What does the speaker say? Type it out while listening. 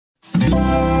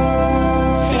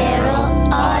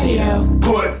Feral Audio.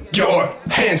 Put your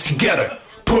hands together.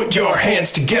 Put your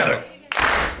hands together.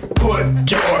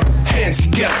 Put your hands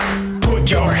together. Put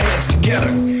your hands together.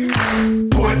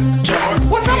 Put your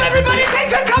What's up, hands everybody? together.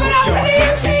 Thanks for coming out Put your to the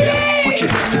hands UCD. together. Put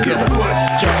your hands together. Put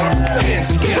your hands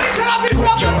together. Please help Put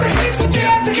yourself your up to hands people.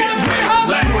 together. Hands together Get for ready your to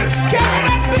host. laugh with. Kevin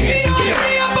Hands Esposito, together.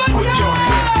 Ria Butler. Put your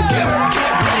hands together.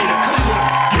 Get ready to put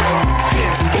your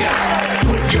hands together.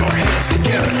 Put your hands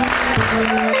together.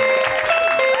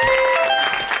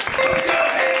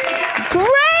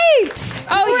 Great!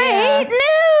 Oh, Great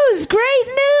news! Great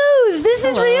news! This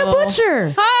is Rhea Hello.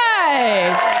 Butcher. Hi!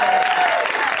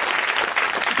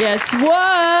 Guess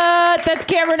what? That's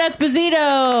Cameron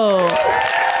Esposito.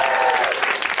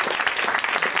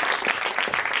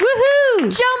 Woohoo!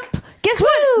 Jump! Guess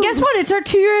what? Guess what? It's our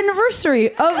 2-year anniversary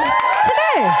of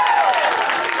today.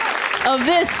 Of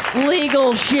this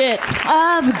legal shit.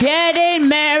 Of getting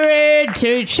married to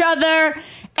each other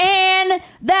and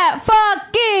that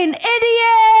fucking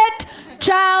idiot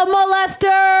child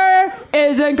molester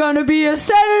isn't gonna be a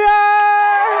senator.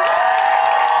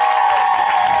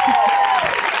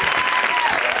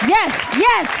 Yes.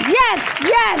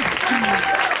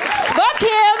 Fuck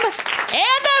him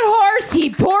and that horse he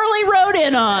poorly rode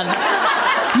in on.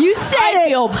 You said I it.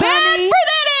 feel bad honey. for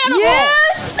that animal.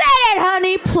 You said it,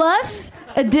 honey. Plus,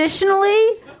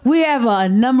 additionally, we have a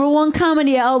 #1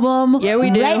 comedy album. Yeah, we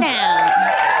do. Right now.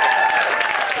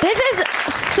 This is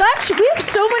we have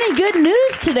so many good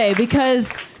news today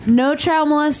because no child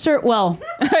molester. Well,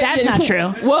 that's not true.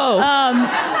 Whoa.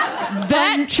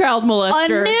 That child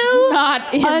molester.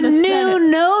 Not in A the new Senate.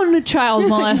 known child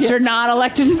molester not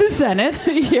elected to the Senate.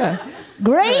 Yeah.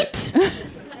 Great.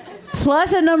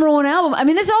 Plus a #1 album. I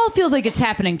mean, this all feels like it's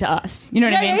happening to us. You know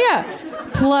what I mean? Yeah.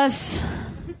 Plus,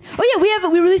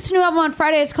 we released a new album on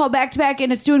Friday. It's called Back to Back,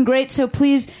 and it's doing great. So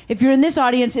please, if you're in this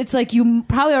audience, it's like you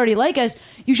probably already like us.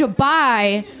 You should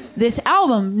buy this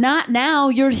album. Not now,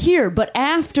 you're here, but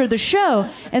after the show.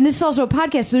 And this is also a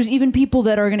podcast, so there's even people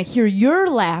that are going to hear your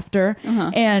laughter.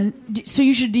 And so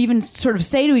you should even sort of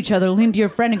say to each other, lean to your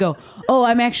friend and go, "Oh,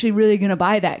 I'm actually really going to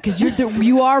buy that," because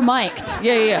you are mic'd.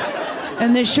 Yeah.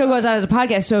 And this show goes out as a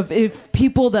podcast, so if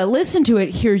people that listen to it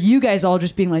hear you guys all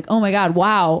just being like, "Oh my god,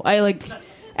 wow, I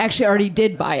actually already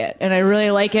did buy it, and I really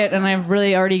like it, and I've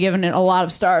really already given it a lot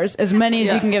of stars, as many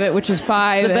as you can give it, which is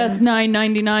 5." The best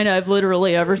 $9.99 I've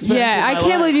literally ever spent. Yeah, I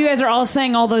can't believe you guys are all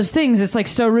saying all those things. It's like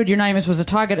so rude. You're not even supposed to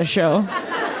talk at a show.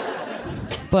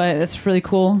 But it's really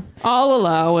cool. I'll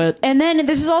allow it. And then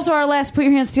this is also our last Put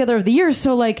Your Hands Together of the year,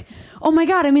 so oh my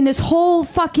god, I mean, this whole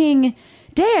fucking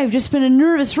day I've just been a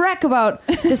nervous wreck about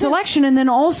this election, and then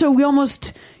also we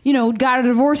almost, got a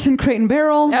divorce in Crate and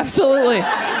Barrel. Absolutely.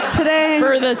 Today.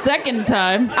 For the second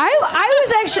time. I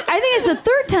think it's the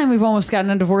third time we've almost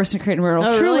gotten a divorce in Crate and Barrel.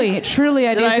 Oh, really? Truly,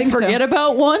 I Did didn't I think forget so.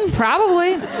 about one?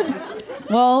 Probably.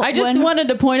 Well, I just wanted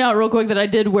to point out real quick that I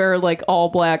did wear all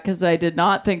black because I did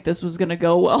not think this was going to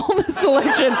go well this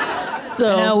election.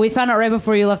 So No, we found out right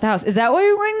before you left the house. Is that why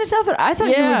you're wearing this outfit? I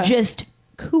thought you were just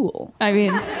cool. I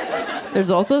mean, there's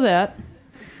also that.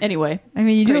 Anyway. I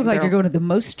mean, you do Crate look like and you're going to the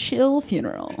most chill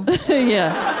funeral.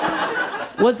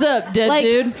 Yeah. What's up, dead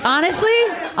dude?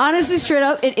 Honestly, straight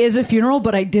up, it is a funeral,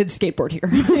 but I did skateboard here.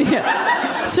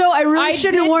 Yeah. So I really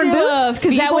shouldn't have worn boots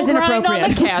because that was inappropriate. On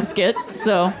the casket,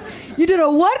 so you did a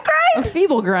what grind? A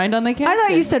feeble grind on the casket. I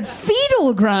thought you said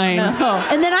fetal grind. No.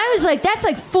 And then I was like, that's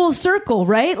like full circle,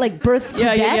 right? Like birth to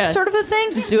death sort of a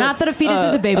thing? Just do Not that a fetus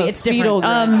is a baby. It's fetal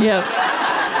different. grind.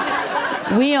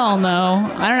 Yeah. We all know.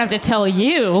 I don't have to tell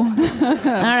you. I don't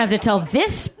have to tell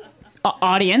this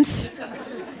audience.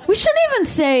 We shouldn't even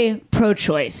say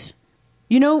pro-choice.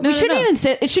 We shouldn't even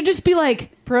say. It should just be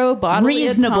like pro bodily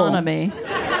reasonable. autonomy.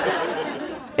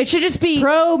 It should just be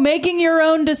pro making your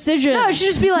own decisions. No, it should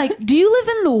just be like, do you live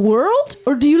in the world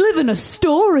or do you live in a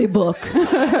storybook?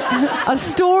 A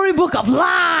storybook of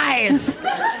lies.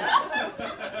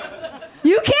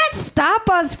 You can't stop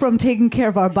us from taking care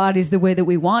of our bodies the way that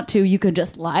we want to. You can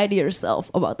just lie to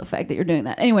yourself about the fact that you're doing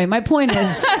that. Anyway, my point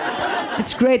is,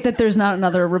 it's great that there's not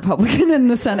another Republican in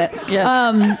the Senate. Yes.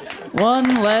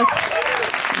 One less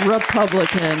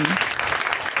Republican.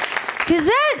 Because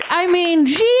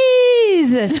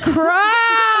Jesus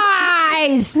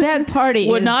Christ, that party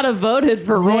would not have voted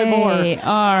for Roy Moore.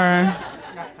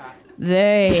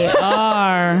 They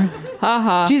are.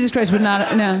 Haha. Jesus Christ would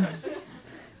not. No.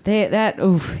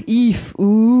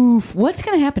 Oof. What's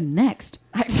going to happen next?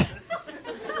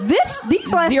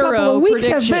 These last couple of weeks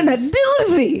have been a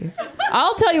doozy.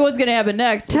 I'll tell you what's going to happen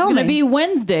next. It's going to be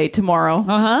Wednesday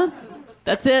tomorrow.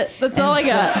 That's it. That's all I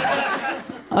got.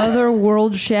 Other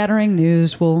world-shattering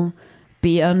news will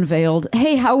be unveiled.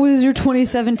 Hey, how was your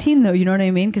 2017 though? You know what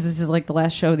I mean? Because this is like the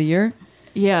last show of the year.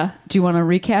 Yeah. Do you want to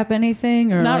recap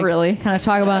anything, or Not really. Kind of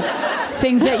talk about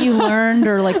things that you learned,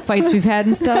 or like fights we've had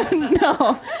and stuff?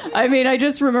 No. I mean, I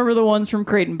just remember the ones from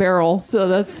Crate and Barrel, so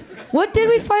that's... What did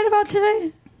we fight about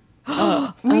today?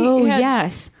 We had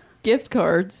yes. gift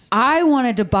cards. I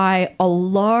wanted to buy a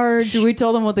large... Should we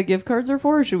tell them what the gift cards are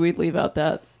for, or should we leave out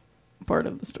that part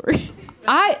of the story?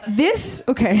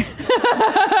 Okay.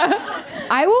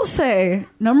 I will say,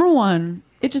 number one...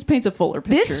 It just paints a fuller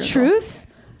picture. This truth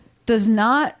does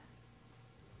not...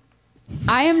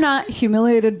 I am not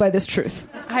humiliated by this truth.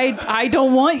 I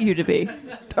don't want you to be.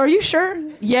 Are you sure?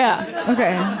 Yeah.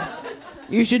 Okay.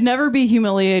 You should never be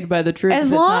humiliated by the truth.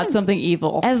 It's not something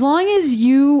evil. As long as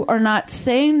you are not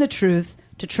saying the truth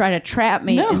to try to trap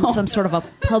me in some sort of a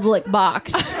public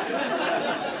box,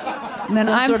 then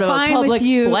I'm sort of a fine public with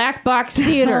you black box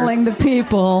theater. telling the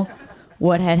people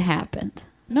what had happened.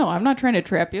 No, I'm not trying to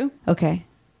trap you. Okay.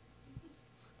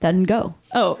 Then go.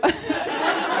 Oh.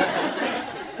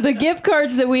 The gift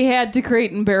cards that we had to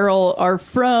Crate and Barrel are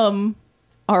from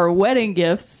our wedding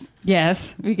gifts.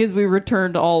 Yes. Because we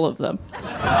returned all of them.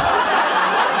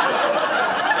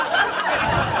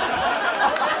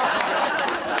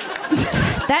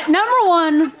 That number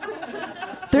one,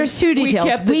 there's two details.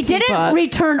 kept the We didn't teapot.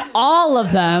 return all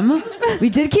of them. We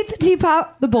did keep the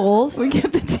teapot, the bowls, We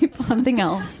kept the teapot something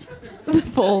else,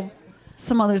 bowls.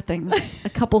 some other things, a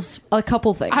couple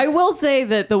things. I will say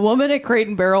that the woman at Crate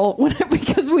and Barrel,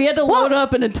 because we had to load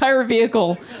up an entire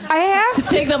vehicle I have to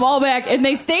take them all back, and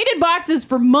they stayed in boxes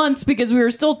for months because we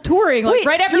were still touring. Like Wait,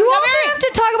 right after you we got also married. have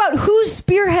to talk about who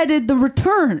spearheaded the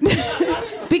return,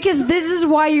 because this is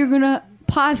why you're gonna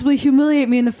possibly humiliate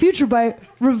me in the future by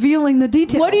revealing the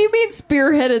details. What do you mean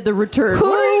spearheaded the return?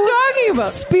 What are you talking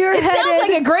about? Spearheaded It sounds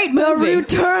like a great movie. The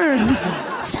return.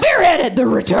 Spearheaded the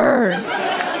return.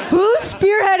 Who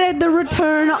spearheaded the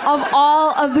return of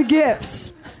all of the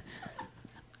gifts?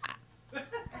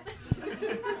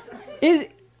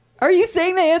 Are you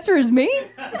saying the answer is me?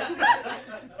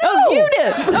 Oh, you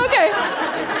did. Okay.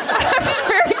 I'm just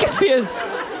very confused.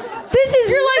 This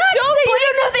is You're like, nuts don't that you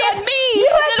blame don't this know on me.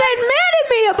 You have been mad at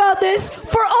me about this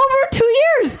for over 2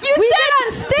 years. You we said get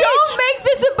on stage. don't make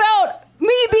this about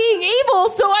me being evil,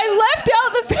 so I left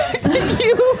out the fact that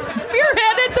you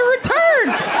spearheaded the return.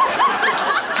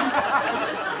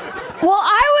 Well,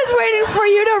 I was waiting for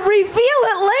you to reveal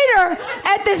it later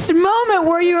at this moment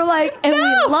where you were like, and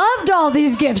we loved all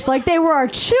these gifts like they were our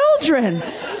children.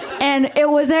 And it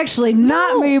was actually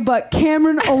not me, but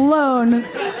Cameron alone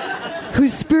who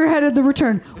spearheaded the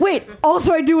return. Wait,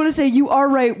 also I do want to say you are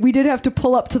right. We did have to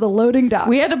pull up to the loading dock.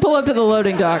 We had to pull up to the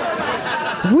loading dock.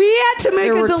 We had to make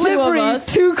There a were two of delivery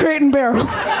us. to Crate and Barrel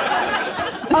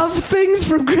of things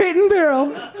from Crate and Barrel.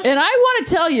 And I want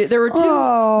to tell you, there were two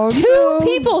no.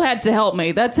 people had to help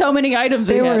me. That's how many items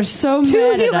They we had. were so Two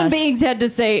mad at human us. beings had to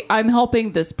say, I'm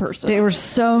helping this person. They were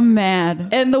so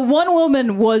mad. And the one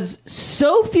woman was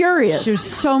so furious She was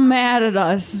so mad at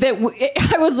us. that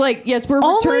I was like, yes, we're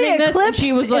Only returning this. And eclipsed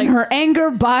she was like, in her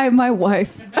anger by my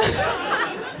wife.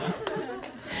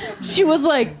 she was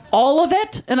like, all of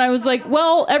it? And I was like,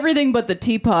 well, everything but the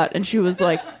teapot. And she was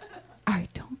like, I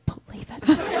don't believe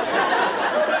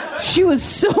it. She was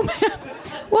so mad.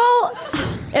 Well,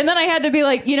 And then I had to be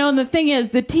like, and the thing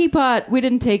is, the teapot, we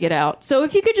didn't take it out. So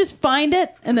if you could just find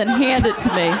it and then hand it to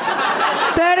me.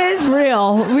 that is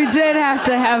real. We did have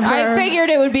to have her. I figured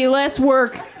it would be less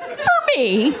work for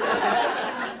me.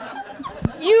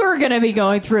 You were going to be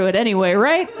going through it anyway,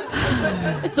 right?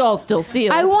 It's all still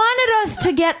sealed. I wanted us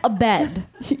to get a bed.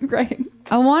 Right.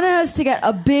 I wanted us to get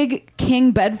a big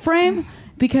king bed frame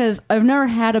because I've never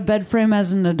had a bed frame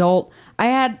as an adult. I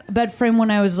had a bed frame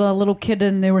when I was a little kid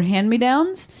and they were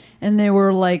hand-me-downs and they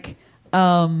were like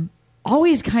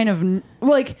always kind of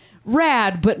like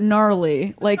rad but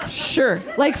gnarly. Like Sure.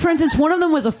 Like for instance, one of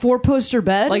them was a 4-poster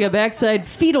bed. Like a backside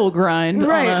fetal grind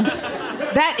Right. on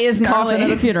that is a coffin at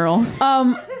a funeral.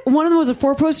 One of them was a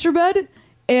 4-poster bed,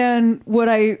 and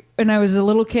I was a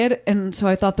little kid, and so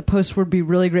I thought the post would be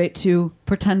really great to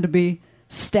pretend to be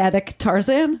static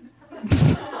Tarzan.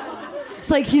 It's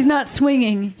like he's not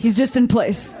swinging; he's just in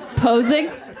place. Posing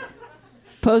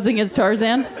as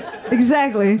Tarzan.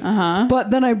 Exactly.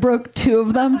 But then I broke 2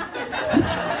 of them,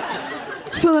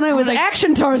 so then I was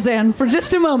action Tarzan for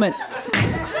just a moment.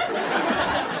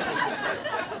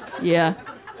 Yeah.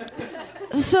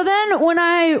 So then when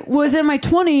I was in my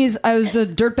 20s, I was a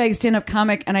dirtbag stand-up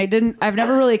comic, and I've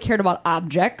never really cared about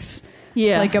objects.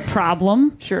 Yeah. It's like a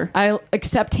problem. Sure. I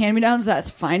accept hand-me-downs. That's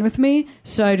fine with me.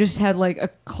 So I just had like a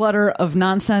clutter of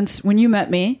nonsense when you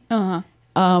met me.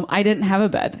 I didn't have a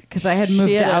bed because I had moved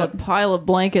She had out. a pile of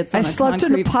blankets on I a slept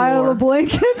in a concrete pile floor. of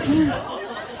blankets.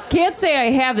 Can't say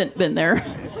I haven't been there.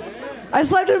 I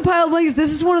slept in a pile of blankets.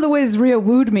 This is one of the ways Rhea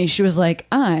wooed me. She was like,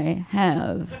 I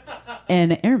have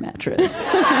an air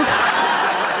mattress.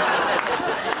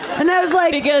 And I was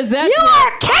like, Because that's you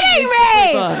what are kidding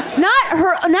I me!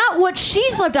 Not what she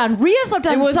slept on. Rhea slept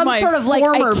on It was some my sort of like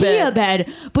former IKEA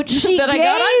bed, but she That I gave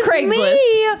got on Craigslist.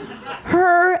 me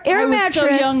her air I was mattress. so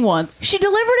young once. She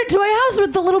delivered it to my house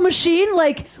with the little machine,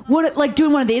 like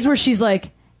doing one of these where she's like,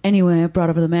 anyway, I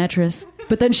brought over the mattress,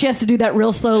 but then she has to do that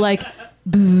real slow, like,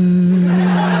 boo,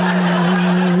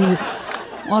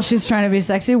 while she's trying to be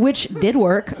sexy, which did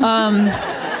work.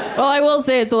 Well, I will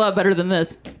say it's a lot better than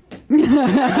this.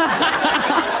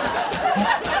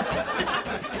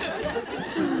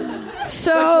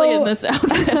 Especially in this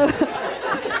outfit.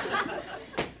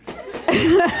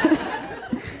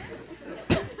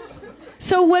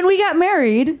 So when we got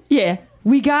married, Yeah.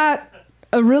 we got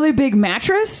a really big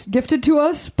mattress gifted to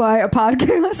us by a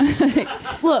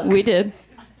podcast. Look, We did.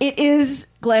 it is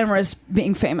glamorous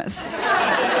being famous.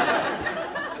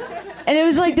 And it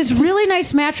was like this really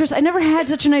nice mattress. I never had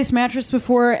such a nice mattress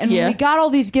before. And Yeah. when we got all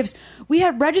these gifts, we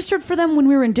had registered for them when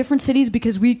we were in different cities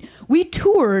because we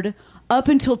toured up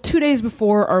until 2 days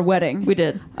before our wedding. We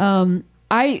did.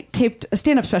 I taped a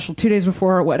stand-up special 2 days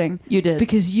before our wedding. You did.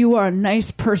 Because you are a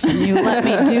nice person. You let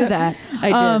me do that. I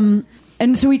did.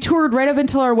 And so we toured right up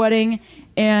until our wedding,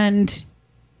 and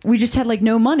we just had like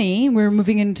no money. We were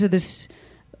moving into this.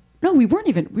 No, we weren't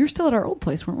even. We were still at our old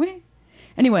place, weren't we?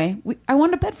 Anyway, I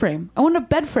wanted a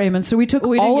bed frame. And so we took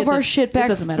We didn't all get of our the- shit it back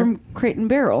doesn't matter. from Crate and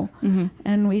Barrel,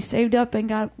 and we saved up and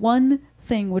got one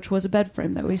thing, which was a bed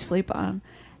frame that we sleep on.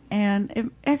 And it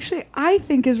actually, I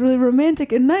think, is really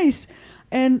romantic and nice.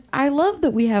 And I love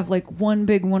that we have like one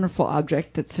big wonderful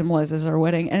object that symbolizes our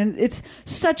wedding, and it's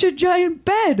such a giant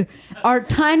bed. Our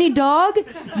tiny dog,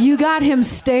 you got him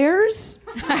stairs,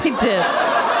 I did.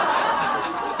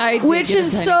 I did which get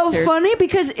is a tiny so stairs. funny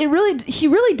because he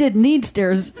really did need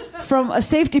stairs from a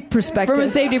safety perspective. From a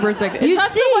safety perspective. It's You not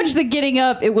see- so much the getting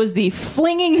up, it was the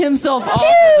flinging himself off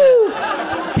Pew!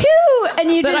 Pew!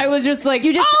 And you that just I was just like,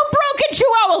 you just- oh, broken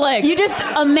chihuahua legs. you just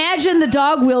imagine the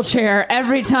dog wheelchair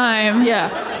every time, Yeah.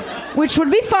 which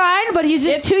would be fine, but he's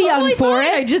just It's too young totally for fine.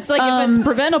 it. I just like, if it's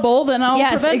preventable, then I'll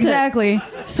Yes, prevent exactly.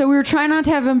 So we were trying not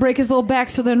to have him break his little back,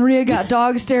 so then Rhea got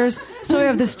dog stairs. So we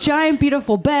have this giant,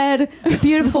 beautiful bed,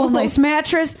 beautiful, nice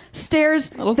mattress,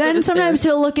 stairs. Little set Then of sometimes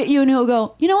stairs. he'll look at you and he'll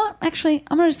go, you know what? Actually,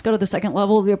 I'm going to just go to the second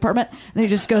level of the apartment. And then he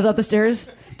just goes up the stairs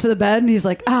to the bed, and he's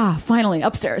like, finally,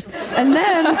 upstairs. And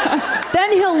then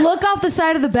he'll look off the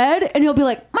side of the bed, and he'll be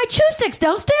like, my chew stick's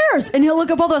downstairs. And he'll look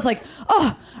up all those like,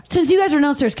 oh, since you guys are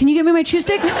downstairs, can you give me my chew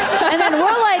stick? And then we're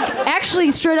like,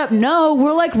 actually, straight up, no.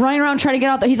 We're like running around trying to get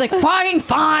out there. He's like, fine.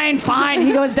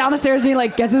 He goes down the stairs and he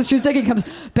like gets his chew stick and comes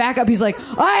back up. He's like,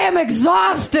 I am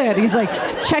exhausted. He's like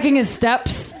checking his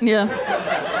steps. it. Yeah.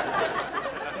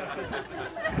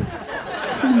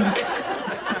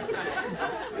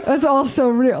 That's all so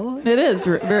real. It is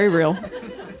very real.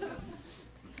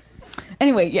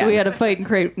 Anyway, yeah. So we had a fight in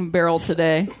Crate and Barrel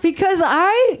today. Because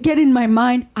I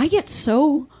get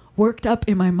so worked up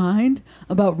in my mind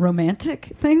about romantic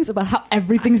things, about how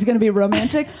everything's going to be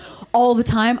romantic all the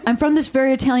time. I'm from this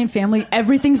very Italian family.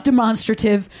 Everything's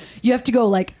demonstrative. You have to go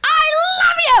like, I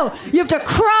love you! You have to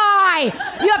cry!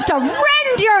 You have to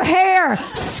rend your hair!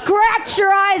 Scratch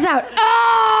your eyes out!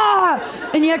 Ah!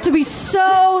 And you have to be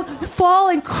so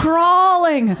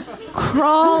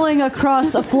crawling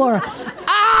across the floor.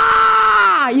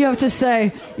 Ah! You have to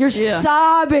say, you're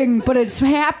sobbing, but it's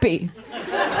happy.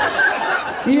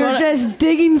 You're just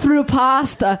digging through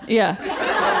pasta. Yeah.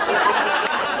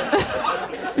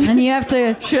 And you have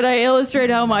to... Should I illustrate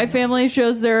how my family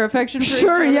shows their affection for each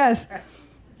Sure, other? yes.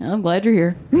 I'm glad you're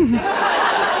here.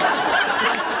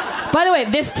 By the way,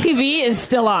 this TV is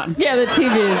still on. Yeah, the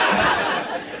TV is.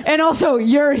 And also,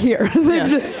 you're here.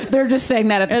 Yeah. They're just saying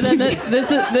that at the And TV.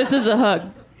 then this is a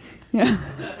hug. Yeah.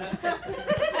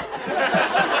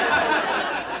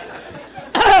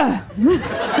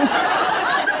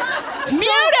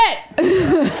 Mute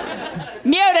it!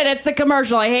 Mute it! It's a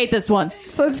commercial. I hate this one.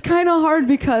 So it's kind of hard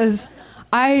because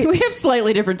We have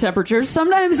slightly different temperatures.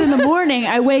 sometimes in the morning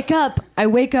I wake up. I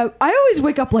always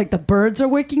wake up like the birds are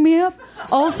waking me up.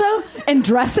 Also, and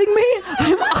dressing me.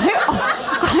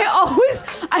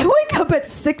 I wake up at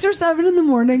 6 or 7 in the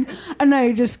morning, and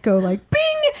I just go like bing,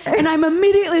 and I'm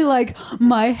immediately like,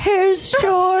 my hair's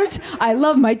short. I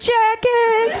love my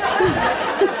jackets.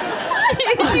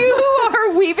 You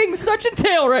are weaving such a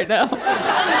tale right now. What are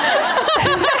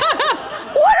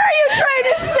you trying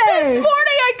to say? This morning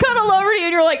I cuddle over to you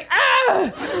and you're like, ah!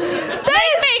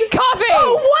 Make me coffee!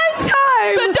 Oh, one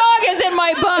time! The dog is in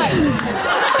my butt!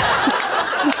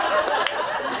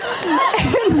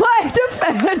 In my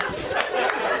defense,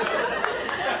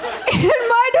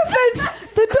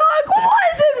 the dog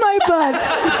was in my butt.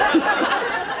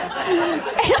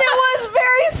 And it was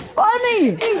very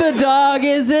funny. The dog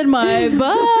is in my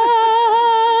butt.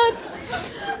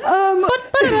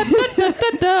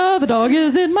 The dog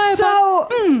is in my butt. So,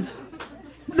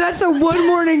 that's the one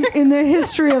morning in the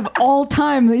history of all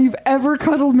time that you've ever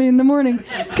cuddled me in the morning.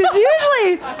 Because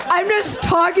usually I'm just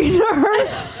talking to her,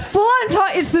 full on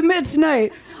talk. It's the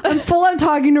midnight. I'm full on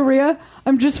talking to Rhea.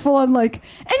 I'm just full on like,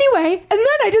 anyway, and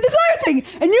then I did this other thing,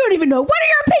 and you don't even know. What are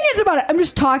your opinions about it? I'm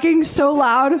just talking so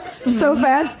loud, so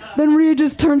fast. Then Rhea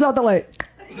just turns out the light.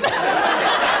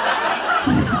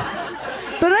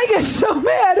 Then I get so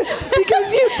mad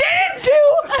because you didn't do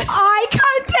eye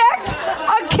contact,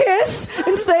 a kiss,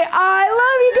 and say, I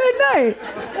love you, good night.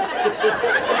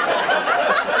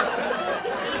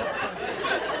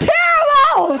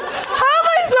 Terrible! How am I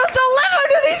supposed to live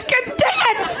under these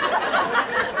conditions?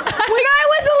 When I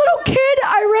was a little kid,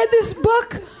 I read this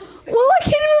book. Well, I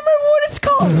can't even remember what it's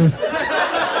called.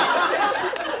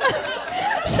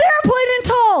 Sarah Playton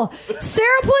Tall.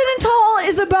 Sarah Playton Tall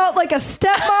is about like a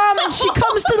stepmom and she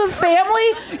comes to the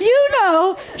family. You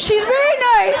know, she's very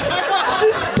nice.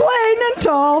 She's plain and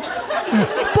tall.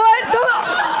 But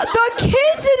the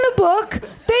kids in the book,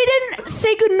 they didn't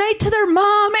say goodnight to their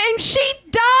mom and she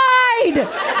died.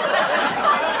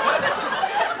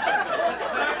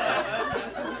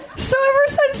 So ever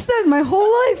since then, my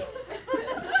whole life.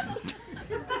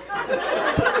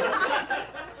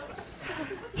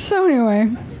 So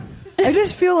anyway, I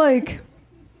just feel like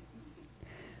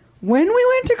when we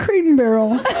went to Crate and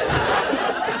Barrel,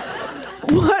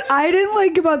 what I didn't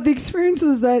like about the experience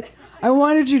was that I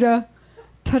wanted you to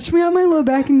touch me on my low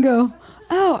back and go,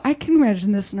 oh, I can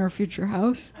imagine this in our future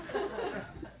house.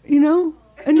 You know?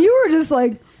 And you were just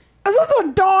like, is this a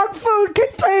dog food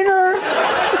container?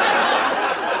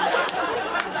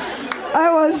 I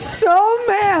was so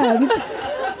mad.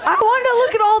 I wanted to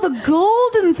look at all the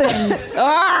golden things.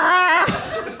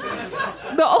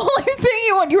 The only thing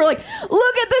you were like,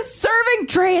 look at this serving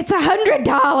tray, it's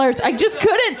 $100. I just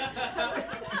couldn't.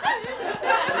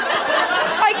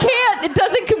 I can't, it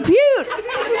doesn't compute.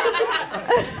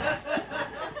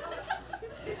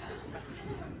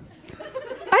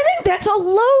 I think that's a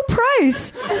low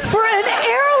price for an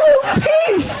heirloom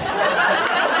piece.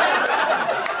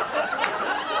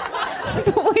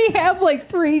 We have like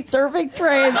 3 serving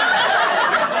trays.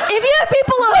 If you have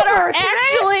people over,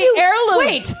 actually heirloom.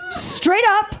 Wait, straight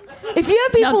up. If you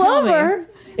have people Now tell over,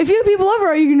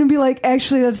 are you going to be like,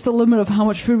 actually, that's the limit of how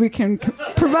much food we can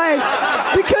provide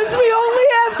because we only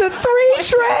have the 3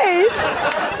 trays.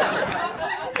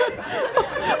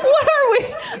 What are we?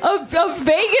 A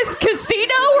Vegas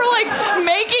casino? We're like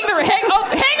making the hang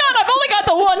on, I've only got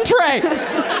the 1 tray.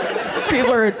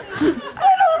 People are. I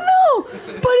don't know,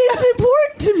 but it's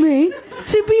important to me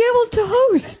to be able to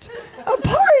host a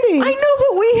party. I know,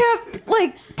 but we have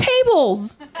like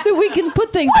tables that we can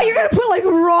put things. What, you're gonna put like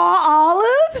raw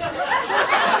olives?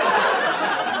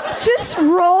 Just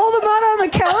roll them out on the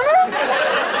counter?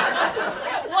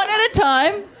 One at a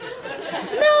time?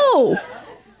 No.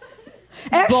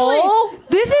 Actually, Bowl?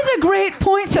 this is a great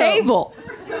point, though. Table.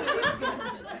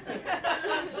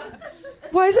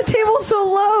 Why is the table so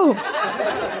low?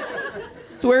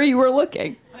 It's where you were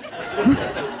looking.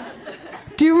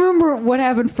 Do you remember what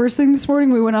happened first thing this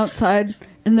morning? We went outside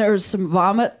and there was some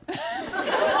vomit.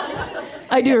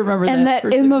 I do remember that. And that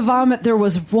in the vomit there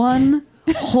was 1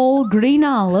 whole green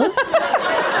olive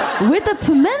with a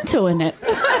pimento in it.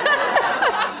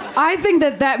 I think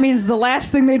that means the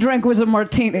last thing they drank was a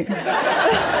martini.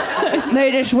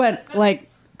 They just went like,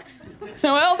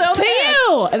 well, they'll to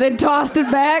you! And then tossed it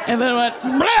back. And then went,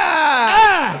 blah!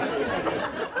 Ah!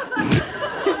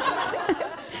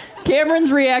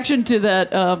 Cameron's reaction to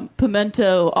that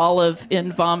pimento olive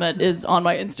in vomit is on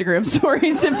my Instagram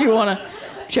stories if you want to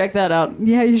check that out.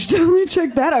 Yeah, you should totally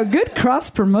check that out. Good cross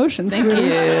promotion. Thank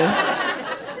you.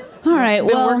 All right,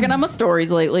 Been working on my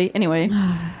stories lately. Anyway.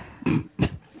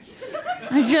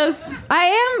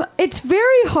 It's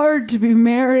very hard to be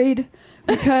married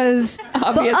because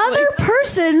the other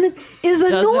person is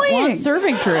doesn't annoying. want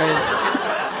serving trays.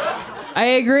 I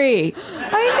agree.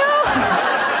 I know.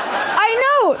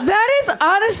 That is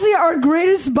honestly our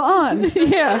greatest bond.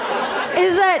 Yeah.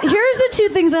 Is that here's the 2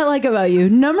 things I like about you.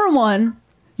 Number 1,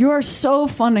 you are so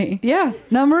funny. Yeah.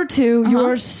 Number 2, you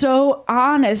are so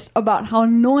honest about how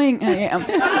annoying I am.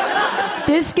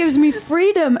 this gives me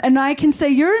freedom, and I can say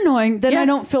you're annoying, then I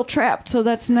don't feel trapped, so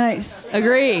that's nice.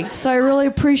 Agree. So I really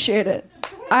appreciate it.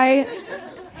 I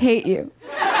hate you.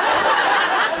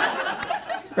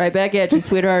 Right back at you,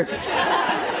 sweetheart.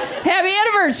 Happy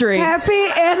anniversary. Happy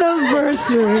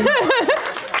anniversary.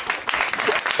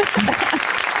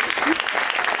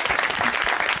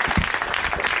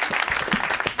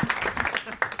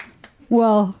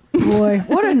 Well, boy,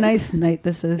 what a nice night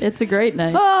this is. It's a great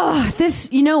night. Oh,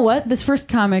 you know what? This first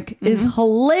comic is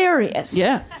hilarious.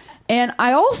 Yeah. And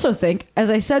I also think, as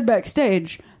I said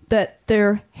backstage, that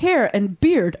their hair and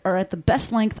beard are at the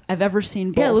best length I've ever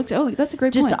seen both. Yeah, that's a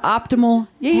great Just point. an optimal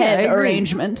head I agree.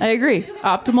 arrangement. I agree.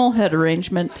 Optimal head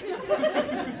arrangement.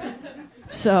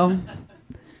 So,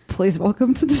 please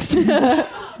welcome to the stage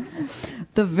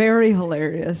the very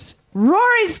hilarious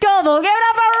Rory Scovel. Give it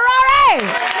up for Rory!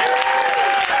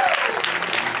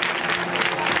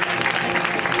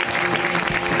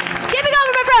 Give it up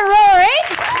for my friend Rory!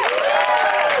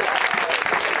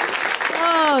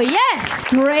 Oh, yes,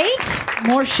 great.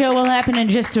 More show will happen in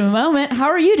just a moment. How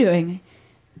are you doing?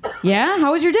 Yeah?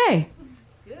 How was your day?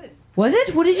 Good. Was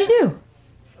it? What did you do?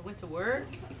 I went to work.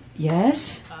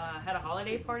 Yes. Had a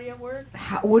holiday party at work.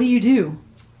 What do you do?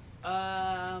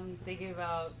 They gave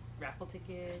out raffle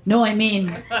tickets. No, I mean...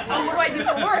 What do I do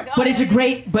for work? But it's a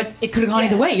great, but it could have gone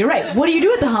either way. You're right. What do you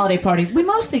do at the holiday party? We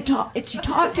mostly talk. You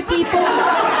talk to people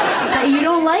that you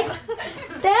don't like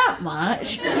that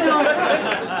much. You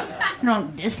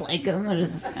don't dislike them.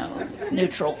 There's this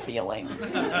neutral feeling.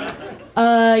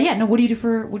 Yeah. No. What do you do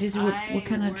for? What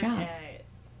kind of job? At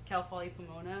Cal Poly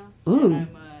Pomona. Ooh. And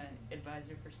I'm an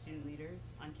advisor for student leaders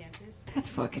on campus. That's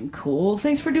fucking cool.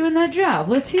 Thanks for doing that job.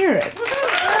 Let's hear it.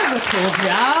 That's a cool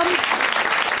job.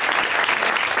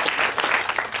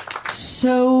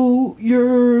 So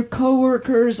your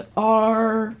coworkers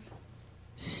are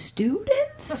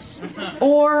students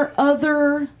or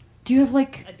other? Do you have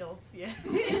like? Adults, yeah.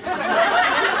 No,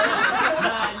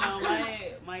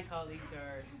 my colleagues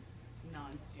are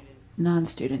non-students.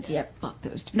 Non-students. Yeah. Fuck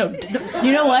those. No.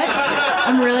 You know what?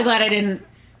 I'm really glad I didn't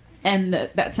end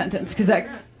that sentence because that.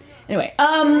 Anyway.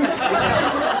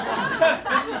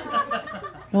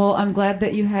 Well, I'm glad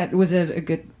that you had. Was it a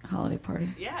good holiday party?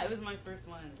 Yeah, it was my first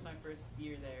one. It's my first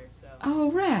year there, so. Oh,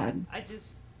 rad. I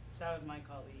just sat with my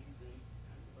colleagues and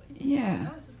I was like, Yeah.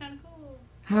 oh, this is kind of cool.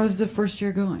 How's the first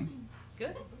year going?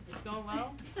 Good. It's going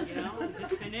well. We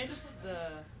just finished the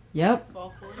Yep.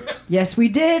 fall quarter. Yes, we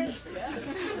did. Yeah.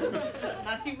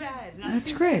 Not too bad.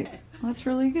 That's great. That's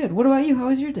really good. What about you? How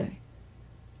was your day?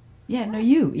 Yeah, no,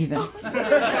 you even. It's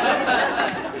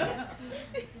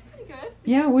pretty good.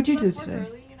 Yeah, what'd you do Work today?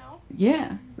 early, you know.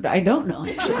 Yeah, I don't know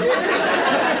actually.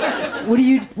 What do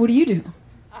you do?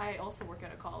 I also work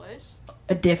at a college.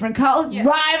 A different college? Yeah.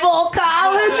 Rival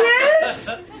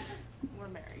colleges? We're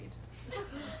married.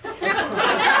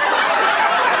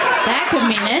 That could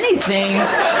mean anything.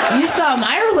 You saw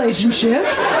my relationship.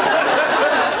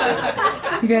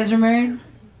 You guys are married?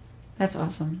 That's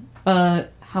awesome.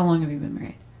 How long have you been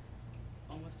married?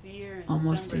 Almost a year. in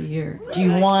Almost a December. year. Do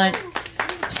you want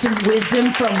some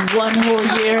wisdom from one whole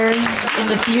year in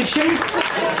the future?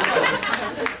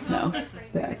 No.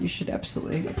 Yeah, you should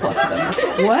absolutely applaud for them.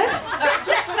 What?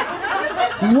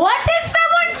 What did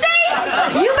someone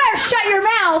say? You better shut your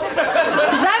mouth,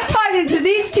 because I'm talking to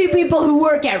these two people who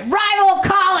work at rival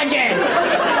colleges.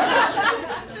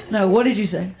 No, what did you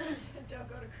say? Don't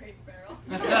go to Crate and Barrel.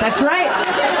 That's right.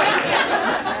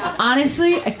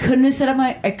 Honestly, I could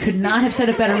not have said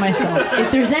it better myself.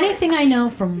 If there's anything I know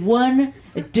from one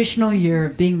additional year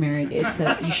of being married, it's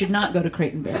that you should not go to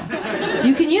Crate and Barrel.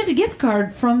 You can use a gift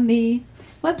card from the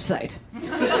website.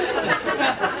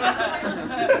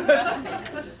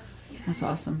 That's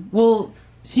awesome. Well,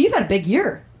 so you've had a big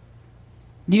year.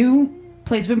 New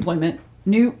place of employment.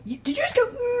 Did you just go?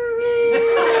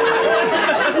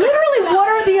 Literally, what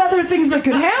are the other things that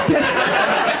could happen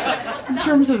in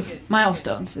terms of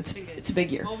milestones? It's a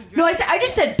big year. No, I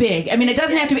just said big. I mean, it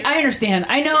doesn't have to be. I understand.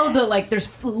 I know that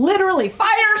there's literally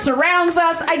fire surrounds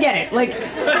us. I get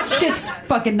it. Shit's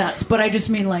fucking nuts. But I just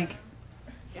mean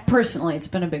personally, it's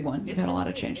been a big one. You've had a lot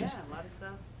of changes. Yeah, a lot of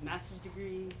stuff. Master's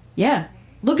degree. Yeah.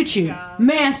 Look at you.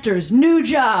 Masters, new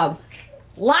job.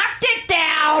 Locked it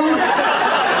down.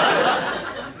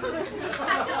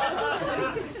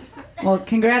 Well,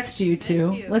 congrats to you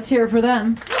two. you. Let's hear it for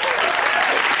them.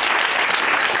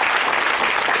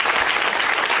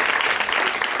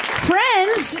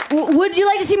 Friends, would you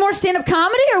like to see more stand-up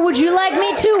comedy, or would you like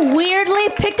me to weirdly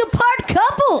pick apart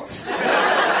couples?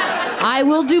 I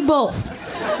will do both.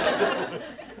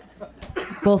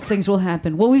 Both things will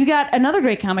happen. Well, we've got another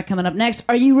great comic coming up next.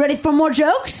 Are you ready for more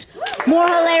jokes? More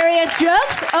hilarious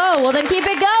jokes? Oh, well then keep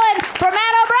it going. For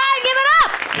Matt O'Brien, give it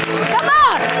up. Come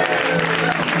on.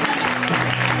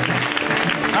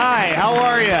 Hi, how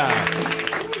are ya?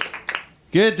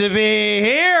 Good to be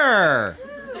here.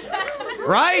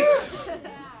 Right?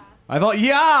 I thought,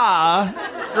 yeah.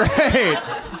 Great.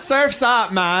 Surf's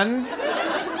up, man.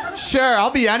 Sure,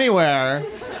 I'll be anywhere.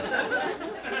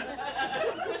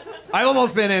 I've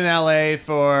almost been in LA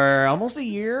for almost a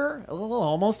year,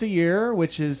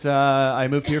 which is, I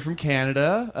moved here from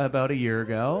Canada about a year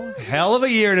ago. Hell of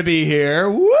a year to be here.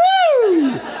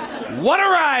 Woo! What a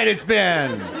ride it's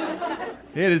been.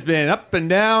 It has been up and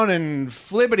down and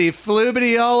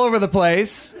flibbity-flubbity all over the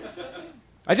place.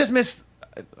 I miss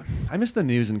the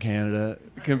news in Canada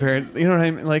compared, you know what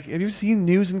I mean? Like, have you seen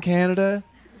news in Canada?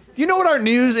 Do you know what our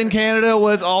news in Canada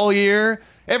was all year?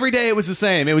 Every day it was the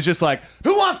same. It was just like,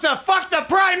 who wants to fuck the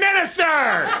Prime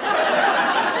Minister?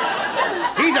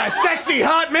 He's a sexy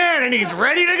hot man and he's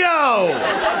ready to go.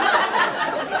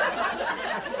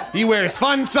 He wears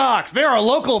fun socks. There are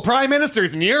local prime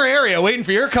ministers in your area waiting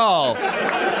for your call.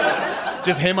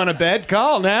 Just him on a bed?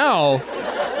 Call now.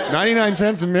 99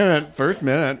 cents a minute. First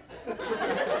minute.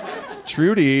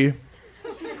 Trudy.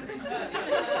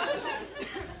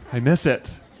 I miss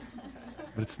it.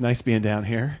 But it's nice being down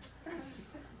here.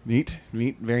 Neat,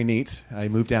 very neat. I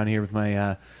moved down here with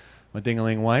my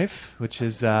ding-a-ling wife, which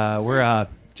is, we're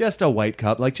just a white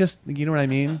couple. Like, just, you know what I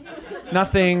mean?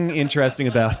 Nothing interesting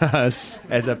about us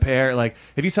as a pair. Like,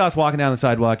 if you saw us walking down the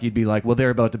sidewalk, you'd be like, well, they're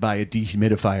about to buy a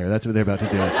dehumidifier. That's what they're about to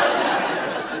do.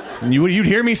 And you'd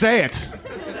hear me say it.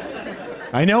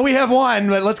 I know we have one,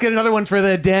 but let's get another one for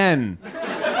the den.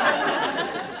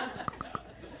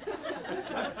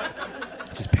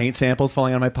 Just paint samples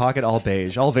falling out of my pocket, all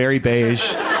beige. All very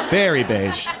beige. Very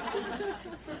beige.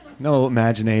 No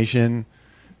imagination.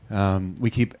 We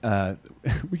keep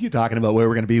talking about where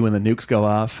we're going to be when the nukes go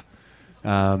off.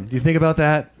 Do you think about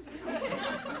that?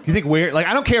 Do you think where? Like,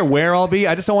 I don't care where I'll be.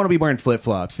 I just don't want to be wearing flip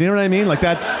flops. You know what I mean? Like,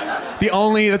 that's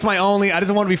my only. I just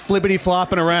don't want to be flippity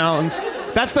flopping around.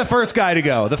 That's the first guy to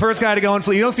go. The first guy to go and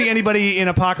you don't see anybody in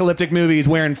apocalyptic movies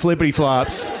wearing flippity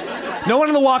flops. No one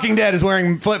in The Walking Dead is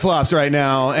wearing flip-flops right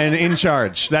now and in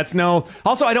charge. That's no...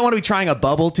 Also, I don't want to be trying a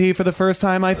bubble tea for the first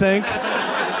time, I think.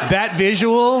 That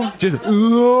visual, just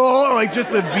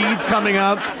the beads coming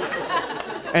up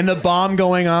and the bomb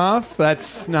going off,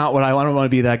 that's not what I want. I don't want to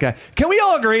be that guy. Can we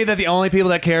all agree that the only people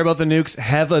that care about the nukes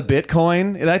have a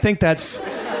Bitcoin? I think that's...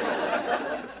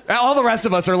 All the rest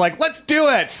of us are like, let's do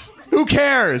it! Who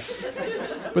cares?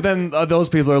 But then those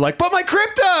people are like, but my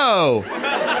crypto!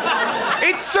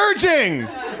 It's surging!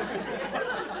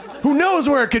 Who knows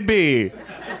where it could be?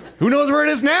 Who knows where it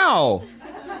is now?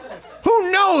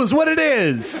 Who knows what it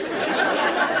is?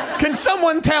 Can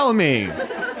someone tell me?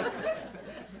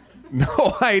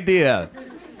 No idea.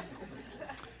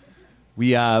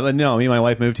 Me and my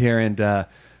wife moved here, and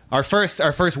our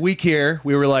first week here,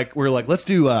 we were like, let's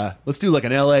do like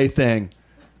an LA thing.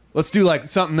 Let's do like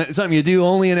something you do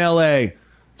only in LA.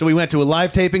 So we went to a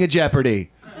live taping of Jeopardy.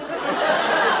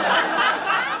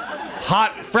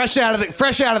 Hot, fresh out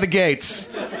of the gates.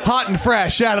 Hot and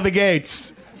fresh out of the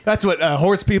gates. That's what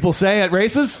horse people say at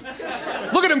races.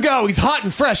 Look at him go. He's hot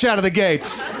and fresh out of the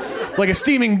gates. Like a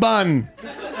steaming bun.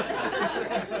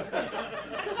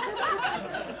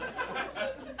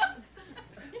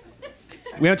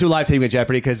 We went to a live taping of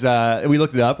Jeopardy because we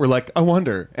looked it up. We're like, I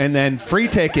wonder. And then free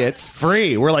tickets.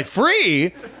 Free. We're like,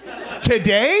 free?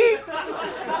 Today?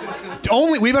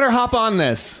 We better hop on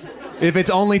this if it's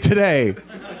only today.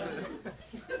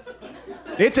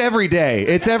 It's every day.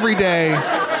 It's every day.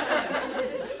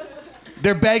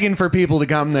 They're begging for people to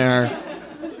come there.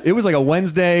 It was like a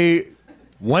Wednesday,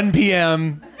 1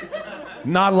 p.m.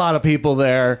 Not a lot of people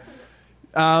there.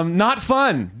 Not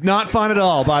fun. Not fun at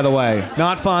all, by the way.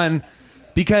 Not fun.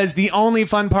 Because the only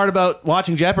fun part about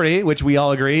watching Jeopardy, which we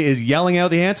all agree, is yelling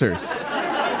out the answers.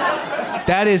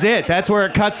 That is it. That's where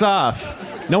it cuts off.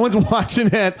 No one's watching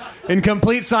it in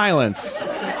complete silence,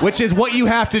 which is what you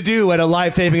have to do at a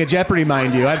live taping of Jeopardy,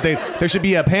 mind you. There should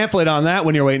be a pamphlet on that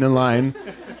when you're waiting in line.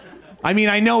 I mean,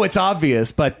 I know it's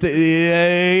obvious, but,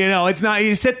 it's not.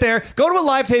 You sit there, go to a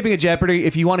live taping of Jeopardy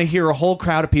if you want to hear a whole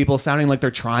crowd of people sounding like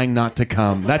they're trying not to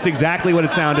come. That's exactly what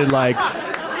it sounded like.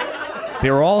 They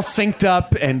were all synced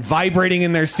up and vibrating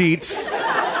in their seats.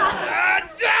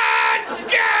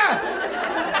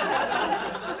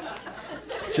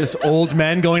 Just old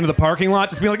men going to the parking lot,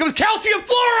 just being like, it was calcium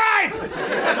fluoride!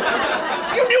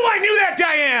 You knew I knew that,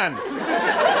 Diane!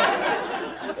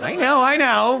 I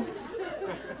know.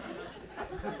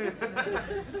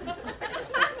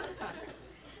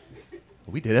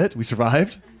 We did it. We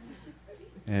survived.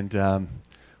 And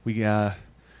we got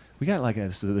like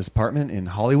this apartment in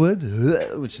Hollywood,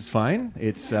 which is fine.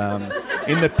 It's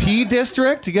in the P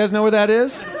district. You guys know where that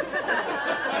is?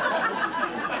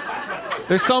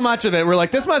 There's so much of it. We're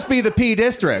like, this must be the P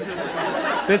district.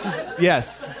 This is,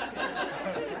 yes.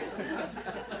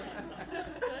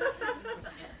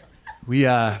 We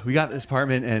got this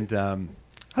apartment, and I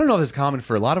don't know if this is common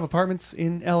for a lot of apartments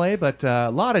in LA, but a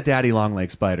lot of daddy long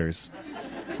leg spiders.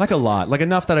 Like a lot. Like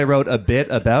enough that I wrote a bit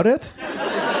about it.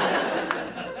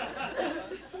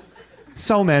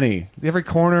 So many. Every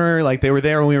corner, like they were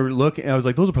there when we were looking. I was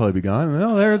like, those will probably be gone.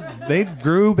 No, they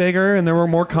grew bigger and they were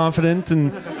more confident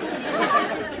and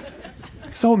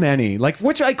so many. Like,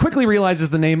 which I quickly realized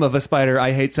is the name of a spider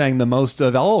I hate saying the most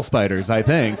of all spiders, I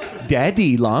think.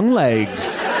 Daddy long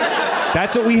legs.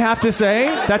 That's what we have to say?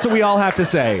 That's what we all have to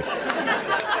say.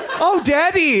 Oh,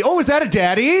 daddy. Oh, is that a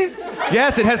daddy?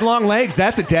 Yes, it has long legs.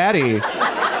 That's a daddy.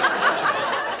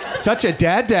 Such a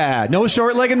dad. No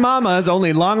short-legged mamas,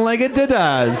 only long-legged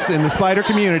dadas in the spider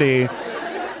community.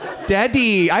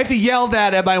 Daddy. I have to yell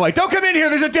that at my wife. Don't come in here.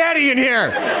 There's a daddy in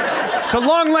here. It's a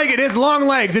long-legged. It has long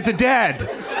legs. It's a dad.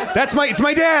 It's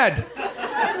my dad.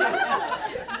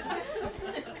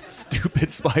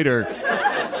 Stupid spider.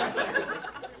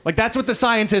 Like, that's what the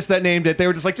scientists that named it, they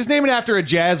were just like, just name it after a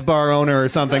jazz bar owner or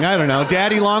something. I don't know.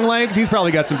 Daddy Longlegs? He's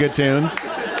probably got some good tunes.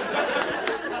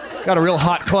 Got a real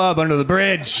hot club under the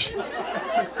bridge.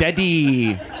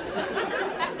 Daddy.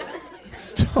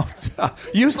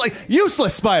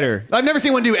 Useless spider. I've never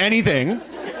seen one do anything.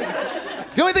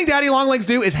 The only thing Daddy Longlegs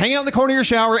do is hang out in the corner of your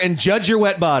shower and judge your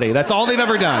wet body. That's all they've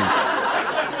ever done.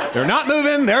 They're not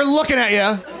moving. They're looking at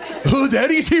you. Oh,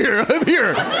 Daddy's here. I'm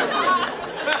here.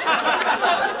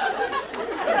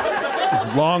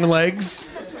 His long legs.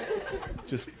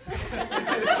 Just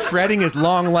fretting his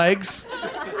long legs.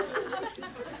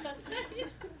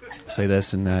 Say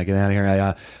this and get out of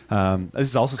here. This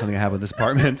is also something I have with this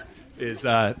apartment. Is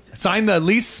sign the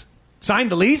lease. Sign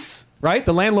the lease, right?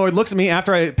 The landlord looks at me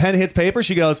after I pen hits paper.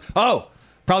 She goes, "Oh,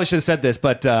 probably should have said this,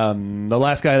 but the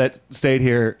last guy that stayed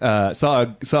here saw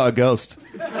a ghost."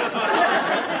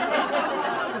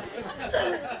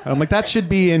 I'm like, that should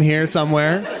be in here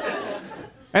somewhere.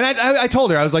 And I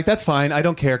told her, I was like, that's fine. I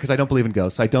don't care because I don't believe in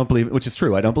ghosts. I don't believe, which is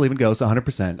true. I don't believe in ghosts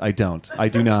 100%. I don't. I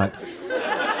do not.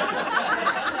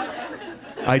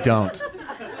 I don't.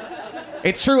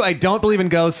 It's true. I don't believe in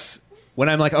ghosts when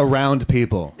I'm like around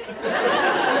people.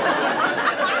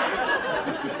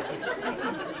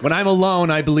 When I'm alone,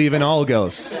 I believe in all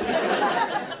ghosts.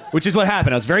 Which is what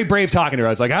happened. I was very brave talking to her.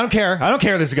 I was like, I don't care. I don't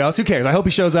care if there's a ghost. Who cares? I hope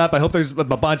he shows up. I hope there's a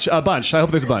bunch. I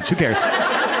hope there's a bunch. Who cares?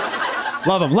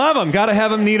 Love him. Gotta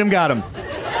have him, need him, got him.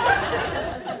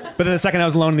 But then the second I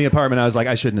was alone in the apartment, I was like,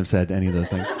 I shouldn't have said any of those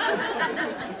things.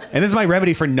 And this is my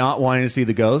remedy for not wanting to see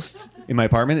the ghosts in my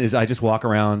apartment, is I just walk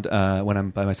around when I'm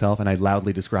by myself and I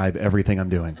loudly describe everything I'm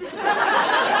doing. Because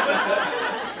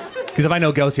if I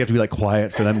know ghosts, you have to be like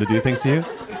quiet for them to do things to you.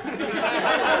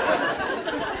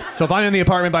 So if I'm in the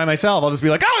apartment by myself, I'll just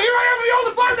be like, oh, here I am in the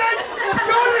old apartment!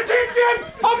 Going to the kitchen!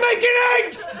 I'm making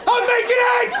eggs!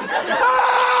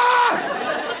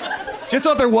 Ah! Just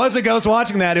so if there was a ghost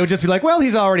watching that, it would just be like, well,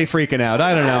 he's already freaking out.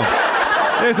 I don't know.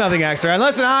 There's nothing extra. And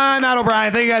listen, I'm Matt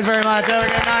O'Brien. Thank you guys very much. Have a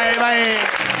good night. Bye.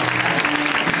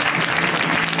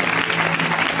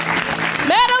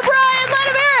 Matt O'Brien, let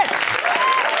him hear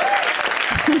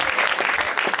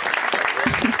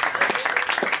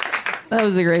it! That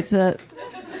was a great set.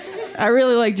 I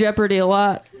really like Jeopardy a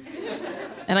lot.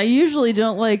 And I usually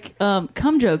don't like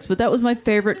cum jokes, but that was my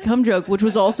favorite cum joke, which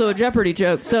was also a Jeopardy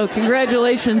joke. So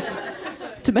congratulations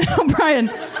to Matt O'Brien.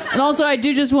 And also, I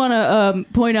do just want to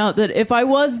point out that if I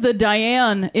was the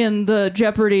Diane in the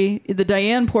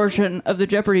Diane portion of the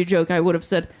Jeopardy joke, I would have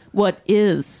said, what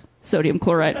is sodium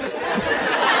chloride?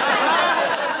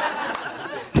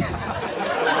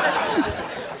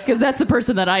 Because that's the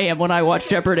person that I am when I watch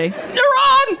Jeopardy. You're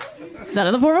wrong! It's not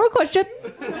in the form of a question.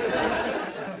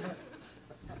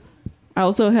 I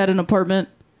also had an apartment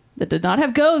that did not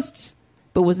have ghosts,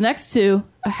 but was next to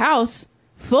a house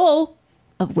full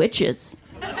of witches.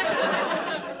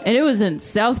 And it was in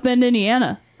South Bend,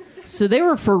 Indiana. So they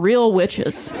were for real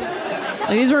witches. Like,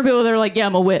 these weren't people that were like, yeah,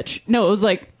 I'm a witch. No, it was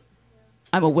like,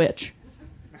 I'm a witch.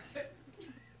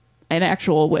 An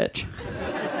actual witch.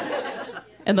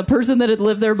 And the person that had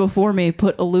lived there before me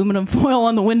put aluminum foil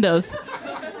on the windows.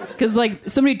 Because, like,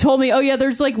 somebody told me, oh, yeah,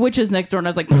 there's, like, witches next door. And I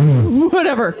was like,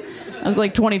 whatever. I was,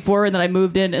 like, 24, and then I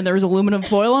moved in, and there was aluminum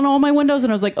foil on all my windows.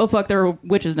 And I was like, oh, fuck, there are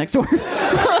witches next door.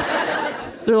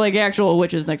 They're, like, actual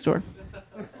witches next door.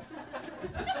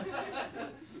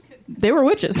 They were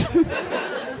witches.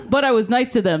 But I was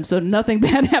nice to them, so nothing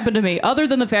bad happened to me, other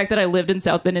than the fact that I lived in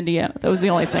South Bend, Indiana. That was the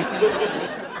only thing.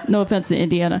 No offense to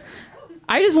Indiana.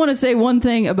 I just want to say one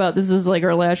thing about this is like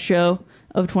our last show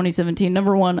of 2017.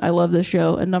 Number one, I love this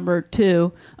show. And number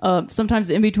two, sometimes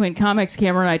in between comics,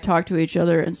 Cameron and I talk to each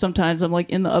other, and sometimes I'm like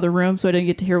in the other room, so I didn't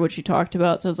get to hear what she talked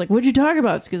about. So I was like, what'd you talk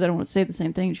about? It's because I don't want to say the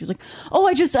same thing. And she was like, oh,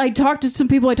 I talked to some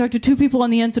people. I talked to 2 people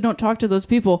on the end, so don't talk to those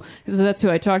people, because that's who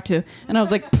I talk to. And I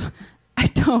was like, I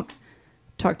don't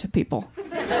talk to people.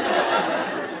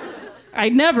 I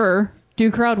never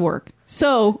do crowd work.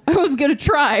 So I was going to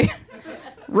try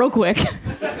real quick.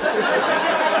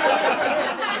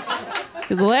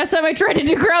 Because the last time I tried to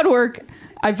do crowd work,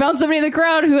 I found somebody in the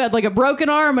crowd who had like a broken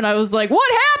arm, and I was like,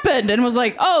 what happened? And was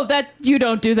like, oh, you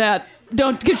don't do that.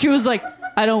 Don't, because she was like,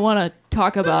 I don't want to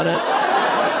talk about it.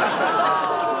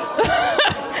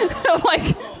 I'm like,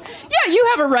 yeah, you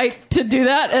have a right to do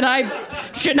that, and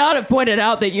I should not have pointed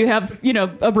out that you have,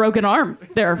 a broken arm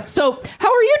there. So,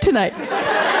 how are you tonight?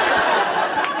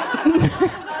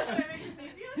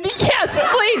 Yes,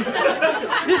 please.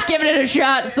 Just giving it a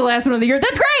shot. It's the last one of the year.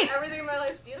 That's great. Everything in my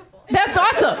life's beautiful. That's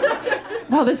awesome.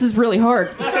 Wow, this is really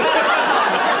hard.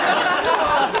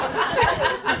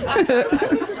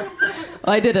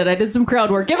 I did it. I did some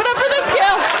crowd work. Give it up for this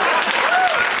gal.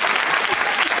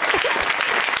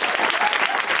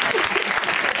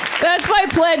 That's my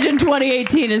pledge in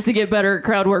 2018, is to get better at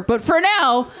crowd work. But for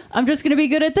now, I'm just going to be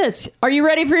good at this. Are you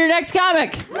ready for your next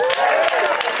comic?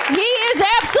 He is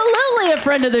absolutely a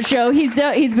friend of the show. He's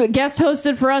been guest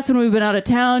hosted for us when we've been out of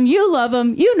town. You love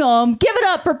him. You know him. Give it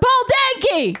up for Paul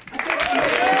Danke.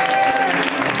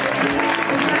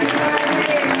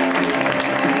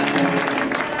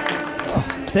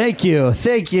 Thank you.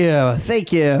 Thank you.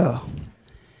 Thank you.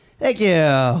 Thank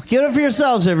you. Give it up for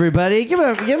yourselves, everybody. Give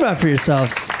it up for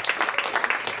yourselves.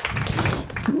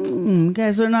 You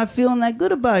guys are not feeling that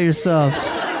good about yourselves.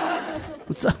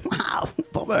 What's up? Wow,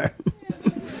 bummer.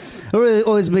 It really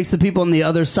always makes the people on the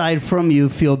other side from you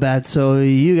feel bad, so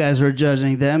you guys are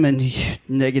judging them, and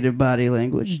negative body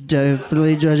language,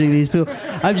 definitely judging these people.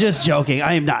 I'm just joking.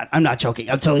 I'm not joking.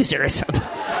 I'm totally serious.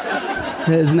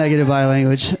 It's negative body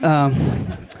language.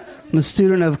 I'm a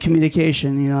student of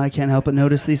communication. I can't help but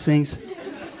notice these things.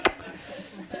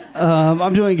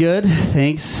 I'm doing good,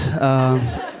 thanks.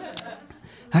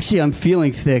 Actually, I'm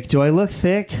feeling thick. Do I look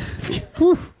thick?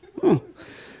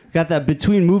 Got that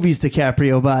between movies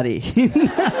DiCaprio body.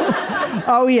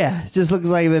 Oh, yeah. Just looks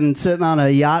like I've been sitting on a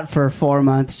yacht for 4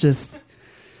 months. Just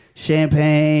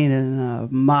champagne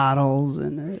and models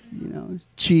and,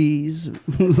 cheese.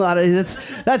 A lot of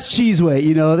that's cheese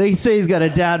weight, They say he's got a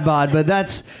dad bod, but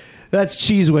that's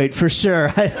cheese weight for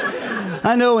sure.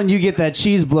 I know when you get that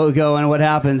cheese blow going, what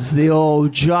happens? The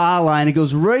old jawline, it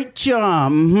goes right jaw.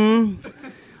 Mm-hmm.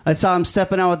 I saw him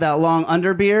stepping out with that long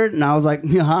underbeard, and I was like,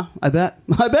 I bet.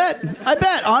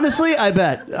 Honestly, I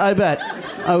bet.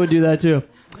 I would do that too.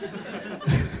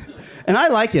 And I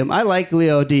like him. I like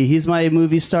Leo D. He's my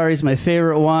movie star. He's my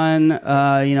favorite one.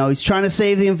 He's trying to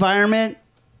save the environment.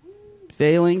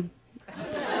 Failing.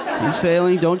 He's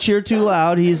failing. Don't cheer too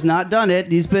loud. He's not done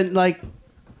it. He's been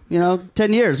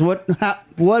 10 years. What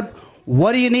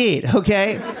do you need?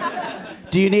 Okay.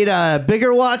 Do you need a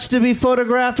bigger watch to be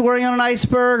photographed wearing on an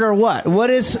iceberg, or what?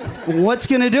 What's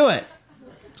going to do it?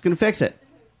 It's going to fix it.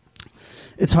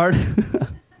 It's hard.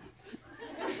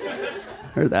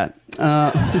 Heard that.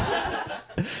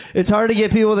 It's hard to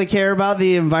get people to care about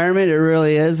the environment. It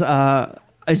really is.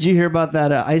 Did you hear about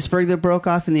that iceberg that broke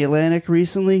off in the Atlantic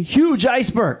recently? Huge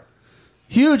iceberg.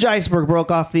 Huge iceberg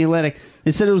broke off the Atlantic.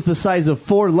 They said it was the size of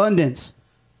 4 Londons.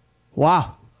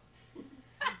 Wow.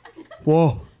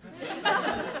 Whoa.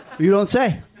 You don't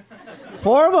say.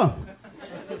 4 of them.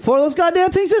 4 of those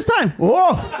goddamn things this time.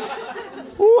 Whoa.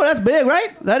 Ooh, that's big,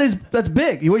 right? That's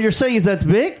big. What you're saying is that's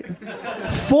big?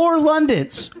 4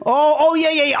 Londons. Oh,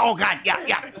 yeah. Oh, God,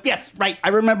 yeah. Yes, right. I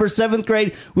remember 7th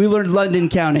grade, we learned London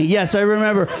counting. Yes, I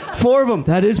remember. 4 of them.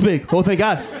 That is big. Oh, thank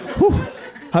God. Whew.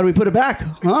 How do we put it back?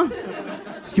 Huh?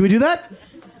 Can we do that?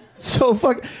 So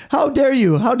how dare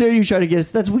you? How dare you try to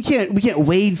get us? We can't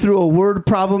wade through a word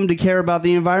problem to care about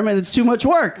the environment. It's too much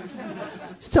work.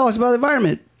 Let's tell us about the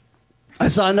environment. I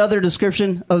saw another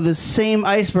description of the same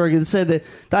iceberg and said that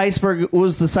the iceberg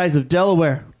was the size of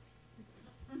Delaware.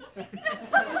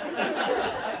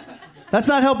 That's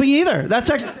not helping either.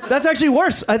 That's actually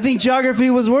worse. I think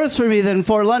geography was worse for me than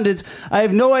 4 Londons. I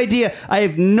have no idea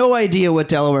what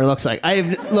Delaware looks like.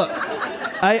 I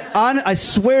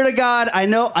swear to God, I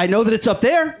know that it's up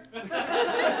there.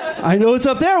 I know it's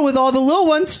up there with all the little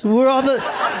ones.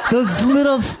 Those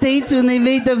little steaks when they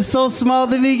made them so small at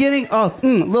the beginning. Oh,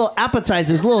 little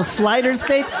appetizers, little slider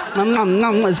steaks.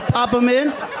 Let's pop them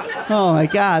in. Oh my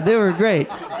God, they were great.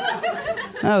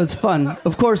 That was fun.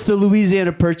 Of course, the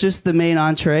Louisiana Purchase, the main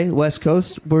entree, West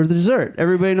Coast, were the dessert.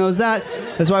 Everybody knows that.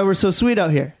 That's why we're so sweet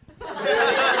out here.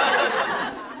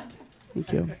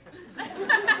 Thank you.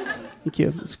 Thank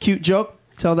you. It's a cute joke.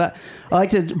 Tell that. I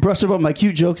like to brush up on my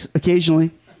cute jokes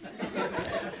occasionally.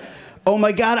 Oh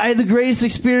my God, I had the greatest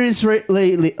experience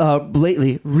recently. I'm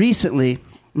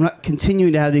not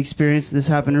continuing to have the experience. This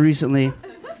happened recently.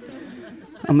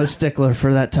 I'm a stickler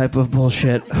for that type of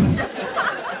bullshit.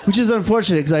 Which is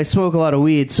unfortunate because I smoke a lot of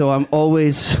weed, so I'm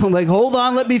like, hold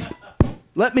on, let me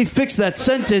fix that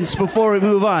sentence before we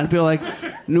move on. People are like,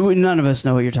 none of us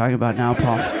know what you're talking about now,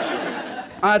 Paul.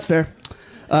 That's fair.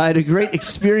 I had a great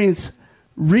experience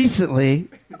recently.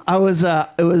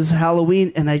 It was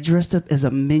Halloween, and I dressed up as a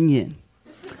minion.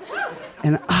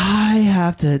 And I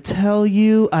have to tell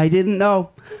you, I didn't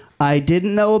know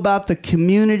about the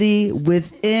community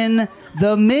within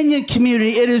the Minion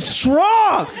community. It is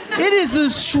strong. It is the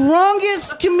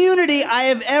strongest community I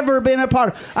have ever been a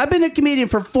part of. I've been a comedian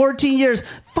for 14 years.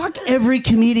 Fuck every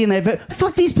comedian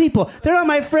fuck these people. They're not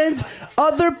my friends.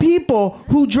 Other people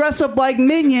who dress up like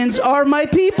minions are my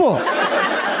people.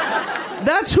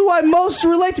 That's who I most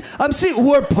relate to.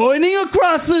 We're pointing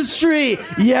across the street.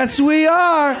 Yes, we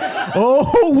are.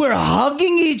 Oh, we're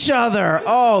hugging each other.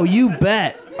 Oh, you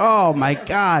bet. Oh my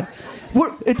God.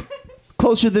 It's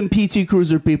closer than PT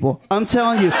Cruiser people. I'm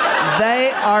telling you,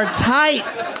 they are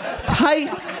tight-knit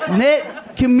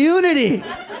community.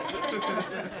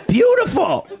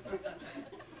 Beautiful.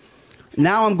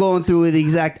 Now I'm going through the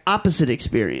exact opposite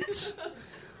experience.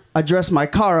 I dressed my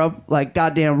car up like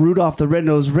goddamn Rudolph the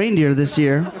Red-Nosed Reindeer this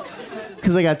year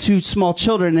because I got 2 small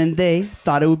children and they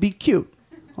thought it would be cute.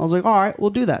 I was like, all right,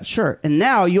 we'll do that, sure. And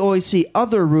now you always see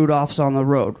other Rudolphs on the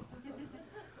road.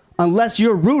 Unless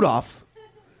you're Rudolph,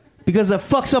 because it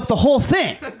fucks up the whole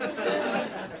thing.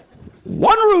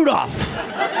 One Rudolph,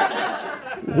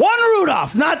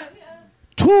 not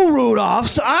 2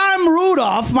 Rudolphs. I'm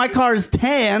Rudolph. My car is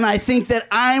tan. I think that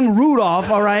I'm Rudolph,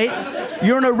 all right?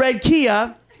 You're in a red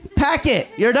Kia. Pack it.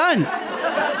 You're done.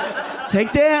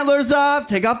 Take the antlers off.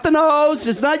 Take off the nose.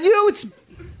 It's not you.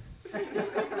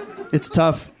 It's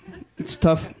tough. It's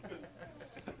tough.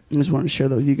 I just wanted to share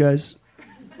that with you guys.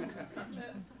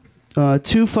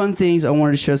 2 fun things I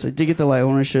wanted to share. So I did get the light. I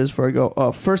wanted to share this before I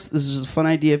go. First, this is a fun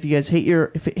idea. If you guys hate your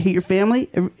family,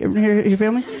 ever hate your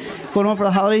family? Going home for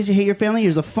the holidays, you hate your family?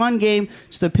 Here's a fun game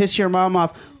just to piss your mom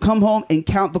off. Come home and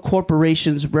count the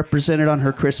corporations represented on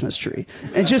her Christmas tree,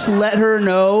 and just let her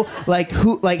know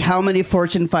how many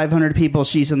Fortune 500 people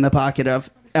she's in the pocket of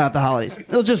at the holidays.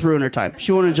 It'll just ruin her time.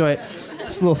 She won't enjoy it.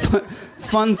 It's a little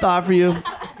fun thought for you.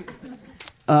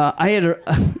 I had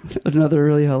another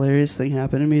really hilarious thing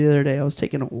happen to me the other day. I was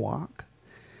taking a walk,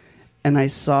 and I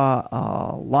saw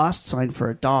a lost sign for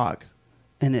a dog,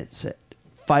 and it said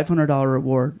 $500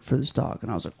 reward for this dog. And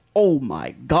I was like, oh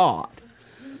my God,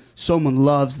 someone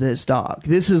loves this dog.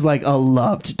 This is like a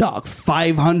loved dog.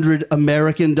 500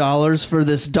 American dollars for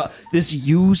this dog, this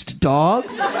used dog.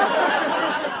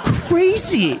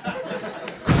 Crazy.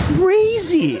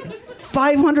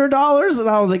 $500, and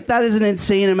I was like, that is an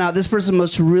insane amount. This person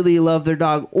must really love their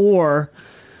dog, or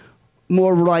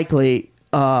more likely,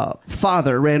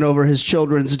 father ran over his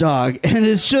children's dog, and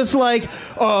it's just like,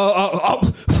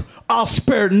 I'll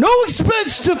spare no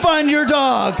expense to find your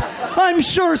dog. I'm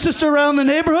sure it's just around the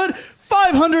neighborhood.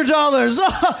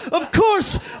 $500. Of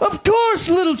course,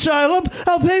 little child.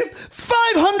 I'll pay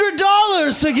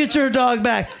 $500 to get your dog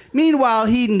back. Meanwhile,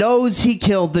 he knows he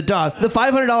killed the dog. The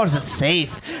 $500 is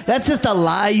safe. That's just a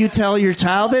lie you tell your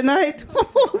child at night.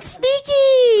 Oh,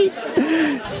 sneaky.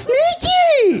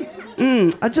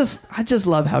 I just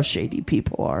love how shady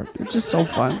people are. They're just so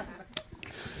fun.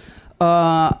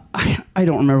 I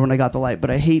don't remember when I got the light,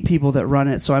 but I hate people that run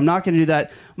it, so I'm not going to do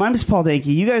that. My name is Paul Danke.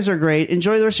 You guys are great.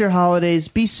 Enjoy the rest of your holidays.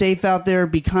 Be safe out there.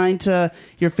 Be kind to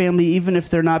your family, even if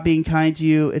they're not being kind to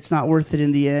you. It's not worth it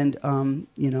in the end.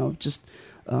 Just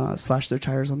slash their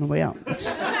tires on the way out.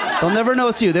 They'll never know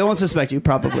it's you. They won't suspect you,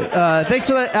 probably. Thanks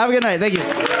for that. Have a good night. Thank you.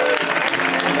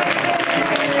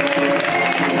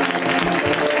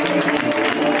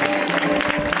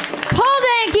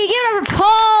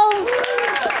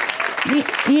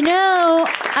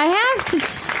 I have to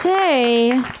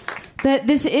say that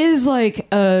this is like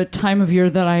a time of year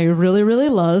that I really, really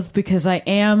love because I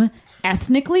am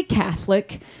ethnically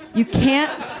Catholic. You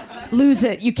can't lose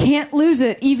it. You can't lose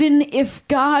it, even if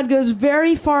God goes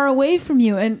very far away from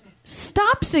you and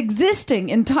stops existing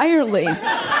entirely.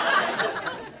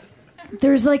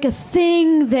 there's like a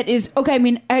thing that is okay. I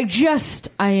mean, I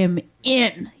am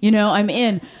in. I'm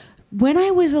in. When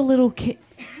I was a little kid,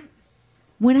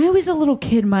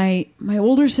 my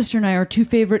older sister and I, our two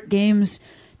favorite games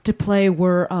to play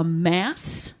were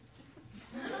Mass,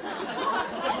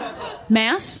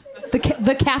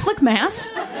 the Catholic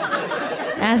Mass,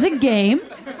 as a game,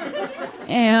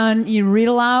 and you read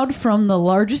aloud from the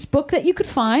largest book that you could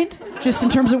find, just in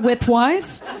terms of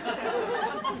width-wise.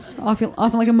 Often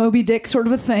like a Moby Dick sort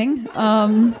of a thing,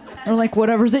 or like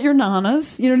whatever's at your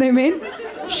nana's. You know what I mean?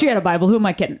 She had a Bible. Who am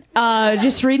I kidding?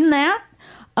 Just reading that.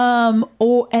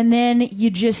 And then you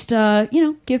just,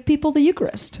 give people the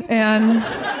Eucharist. And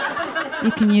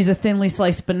you can use a thinly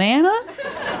sliced banana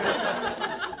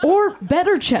or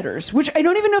better cheddars, which I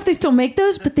don't even know if they still make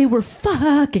those, but they were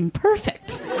fucking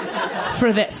perfect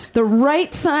for this. The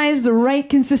right size, the right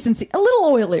consistency. A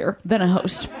little oilier than a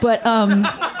Host, but,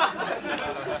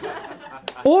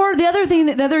 or the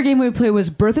other game we would play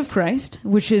was Birth of Christ,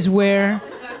 which is where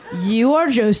you are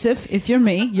Joseph. If you're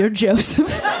me, you're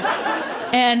Joseph.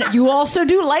 And you also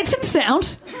do lights and sound,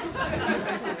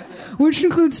 which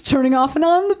includes turning off and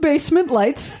on the basement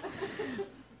lights,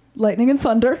 lightning and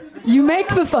thunder. You make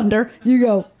the thunder. You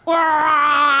go,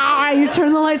 "Wah!" You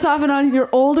turn the lights off and on. Your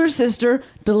older sister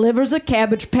delivers a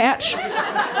Cabbage Patch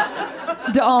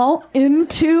doll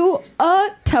into a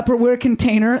Tupperware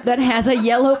container that has a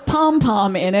yellow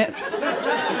pom-pom in it.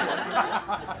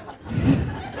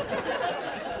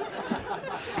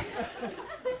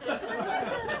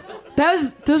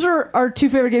 Those are our two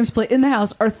favorite games to play in the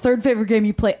house. Our third favorite game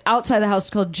you play outside the house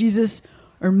is called Jesus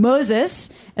or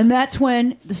Moses, and that's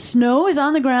when the snow is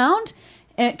on the ground,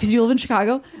 because you live in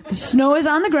Chicago. The snow is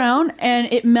on the ground,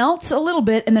 and it melts a little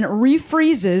bit, and then it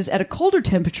refreezes at a colder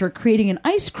temperature, creating an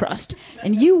ice crust.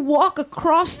 And you walk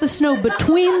across the snow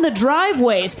between the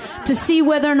driveways to see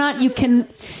whether or not you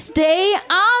can stay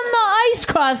on the ice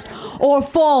crust or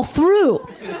fall through.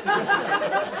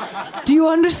 Do you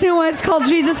understand why it's called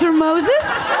Jesus or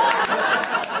Moses?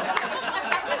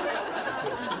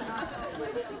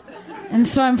 And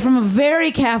so I'm from a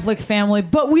very Catholic family,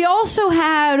 but we also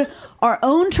had our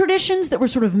own traditions that were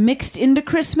sort of mixed into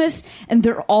Christmas, and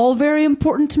they're all very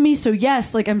important to me. So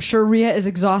yes, like I'm sure Rhea is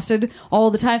exhausted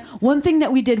all the time. One thing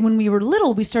that we did when we were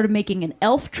little, we started making an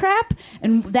elf trap,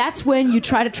 and that's when you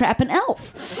try to trap an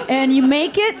elf. And you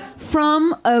make it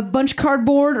from a bunch of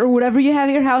cardboard or whatever you have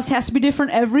at your house. It has to be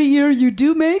different every year. You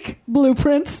do make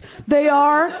blueprints. They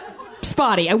are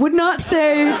spotty. I would not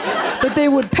say that they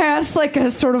would pass like a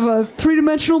sort of a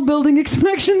three-dimensional building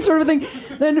inspection sort of thing.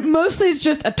 Then mostly it's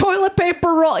just a toilet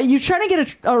paper roll. You're trying to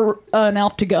get an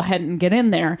elf to go ahead and get in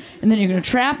there, and then you're going to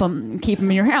trap them and keep them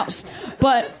in your house.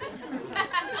 But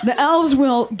the elves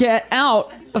will get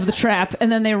out of the trap,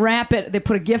 and then they wrap it. They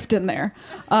put a gift in there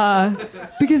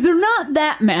because they're not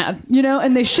that mad,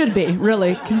 and they should be,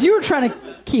 really, because you were trying to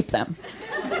keep them.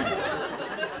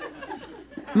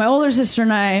 My older sister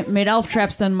and I made elf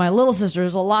traps then. My little sister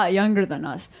is a lot younger than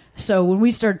us. So when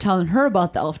we started telling her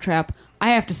about the elf trap, I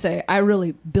have to say, I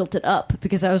really built it up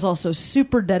because I was also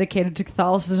super dedicated to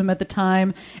Catholicism at the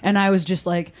time. And I was just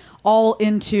like all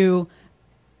into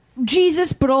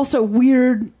Jesus, but also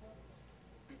weird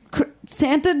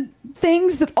Santa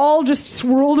things that all just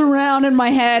swirled around in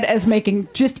my head as making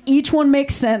just each one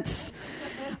make sense.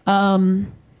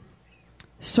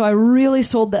 So I really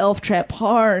sold the elf trap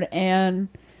hard, and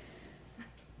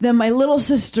then my little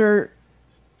sister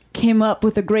came up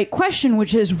with a great question,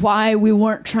 which is why we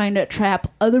weren't trying to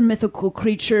trap other mythical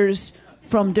creatures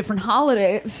from different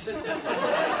holidays.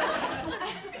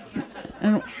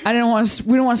 And we don't want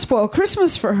to spoil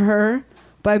Christmas for her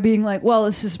by being like, well,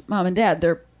 this is Mom and Dad.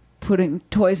 They're putting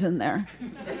toys in there.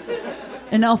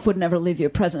 An elf would never leave you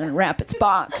a present and wrap its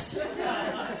box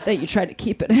that you tried to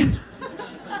keep it in.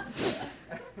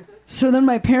 So then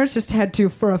my parents just had to,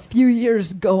 for a few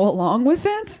years, go along with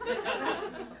it.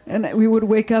 And we would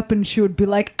wake up and she would be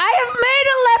like, I have made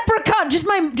a leprechaun.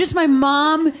 Just my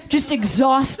mom, just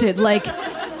exhausted. Like,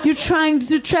 you're trying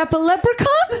to trap a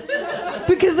leprechaun?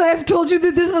 Because I've told you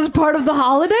that this is part of the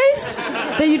holidays?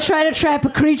 That you try to trap a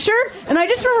creature? And I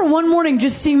just remember one morning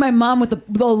just seeing my mom with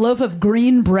the loaf of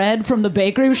green bread from the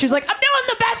bakery where she was like, I'm doing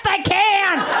the best I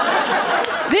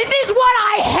can. This is what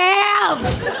I have.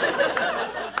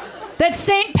 That's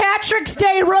St. Patrick's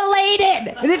Day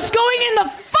related. And it's going in the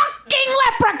fucking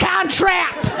leprechaun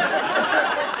trap.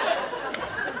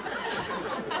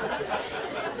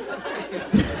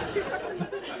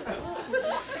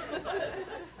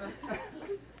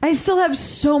 I I still have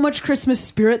so much Christmas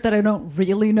spirit that I don't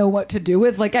really know what to do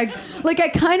with. Like I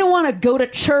kind of want to go to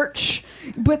church,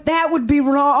 but that would be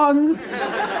wrong.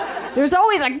 There's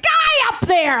always a guy up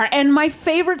there, and my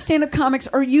favorite stand-up comics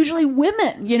are usually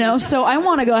women, you know? So I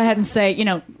want to go ahead and say, you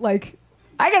know, like,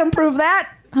 I got to improve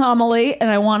that homily, and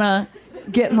I want to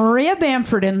get Maria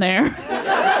Bamford in there.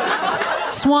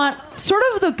 Just want sort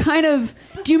of the kind of...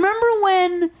 Do you remember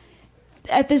when,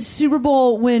 at this Super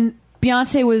Bowl, when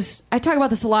Beyonce was... I talk about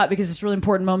this a lot because it's a really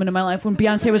important moment in my life, when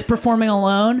Beyonce was performing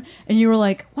alone, and you were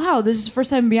like, wow, this is the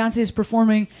first time Beyonce is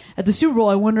performing at the Super Bowl.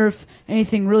 I wonder if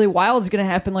anything really wild is going to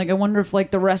happen. Like, I wonder if, like,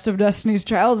 the rest of Destiny's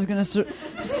Child is going to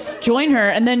join her.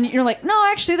 And then you're like, no,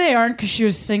 actually they aren't, because she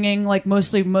was singing, like,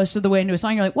 most of the way into a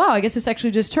song. You're like, wow, I guess it's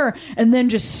actually just her. And then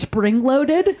just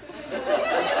spring-loaded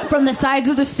from the sides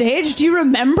of the stage. Do you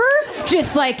remember?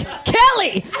 Just like,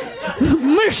 Kelly,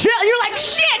 Michelle. You're like,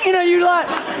 shit. You know,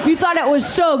 you thought it was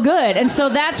so good. And so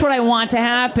that's what I want to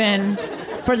happen,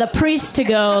 for the priest to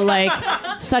go like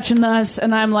such and thus,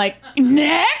 and I'm like,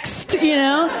 next, you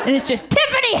know, and it's just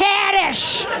Tiffany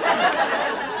Haddish.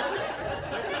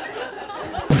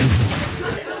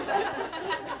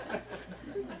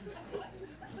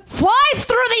 Flies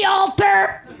through the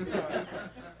altar,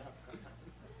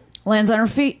 lands on her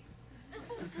feet.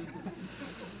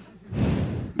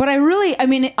 But I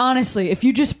mean, honestly, if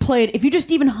you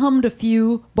just even hummed a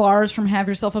few bars from Have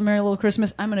Yourself a Merry Little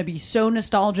Christmas, I'm going to be so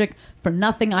nostalgic for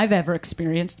nothing I've ever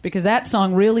experienced, because that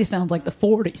song really sounds like the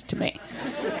 40s to me.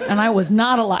 And I was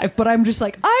not alive, but I'm just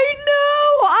like, I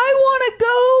know, I want to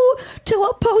go to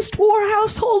a post-war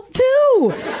household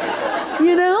too.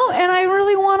 You know? And I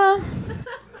really want to...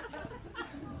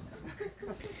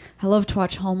 I love to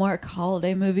watch Hallmark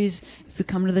holiday movies. If you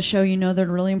come to the show, you know they're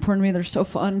really important to me. They're so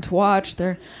fun to watch.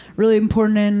 They're really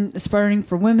important and inspiring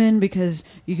for women, because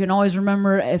you can always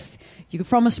remember, if you're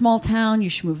from a small town,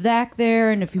 you should move back there.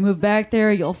 And if you move back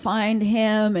there, you'll find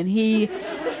him, and he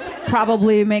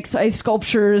probably makes ice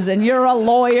sculptures, and you're a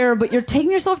lawyer, but you're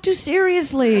taking yourself too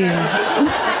seriously.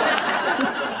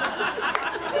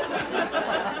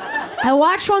 I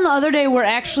watched one the other day where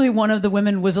actually one of the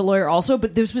women was a lawyer also,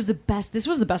 but this was the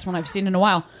best one I've seen in a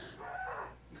while.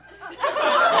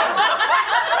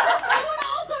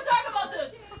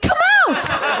 Come out!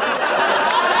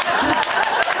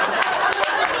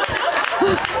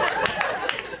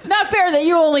 Not fair that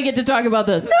you only get to talk about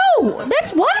this. No,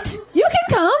 that's what? You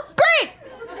can come. Great.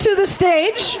 To the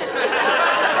stage.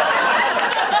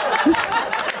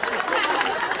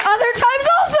 Other times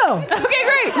also. Okay,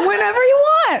 great. Whenever you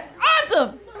want.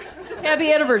 Awesome.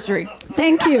 Happy anniversary.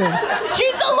 Thank you.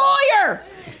 She's a lawyer.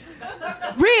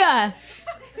 Rhea,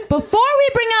 before we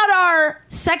bring out our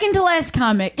second to last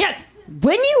comic, Yes.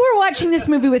 when you were watching this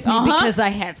movie with me, Uh-huh. because I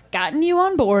have gotten you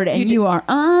on board and you are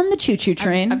on the choo-choo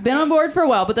train, I've been on board for a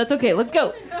while, but that's okay. Let's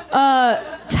go.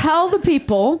 tell the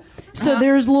people. So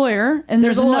there's lawyer, and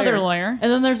there's another lawyer.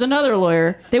 And then there's another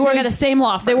lawyer. They work at the same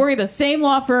law firm. They work at the same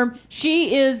law firm.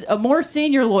 She is a more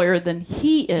senior lawyer than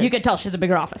he is. You can tell she has a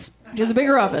bigger office. She has a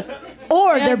bigger office.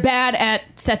 Or And- they're bad at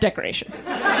set decoration.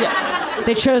 Yeah.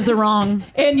 They chose the wrong...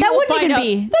 And you that will wouldn't find even out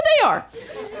be... that they are.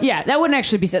 Yeah, that wouldn't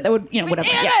actually be set. That would, you know, whatever.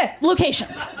 Yeah.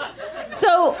 Locations.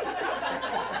 So,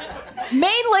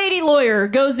 main lady lawyer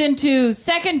goes into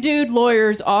second dude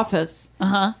lawyer's office,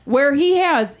 where he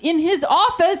has in his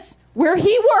office where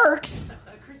he works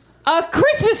a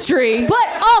Christmas tree, But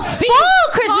a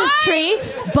full Christmas tree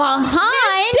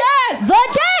behind his desk.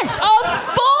 the desk. A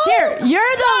full. Here,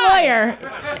 you're the lawyer.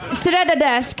 Sit at the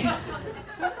desk.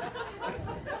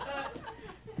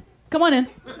 Come on in.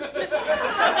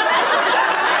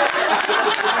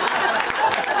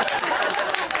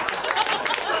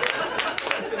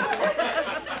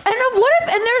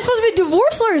 And they're supposed to be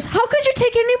divorce lawyers. How could you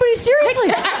take anybody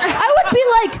seriously? I would be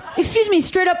like, excuse me,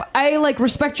 straight up, I like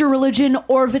respect your religion,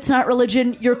 or if it's not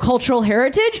religion, your cultural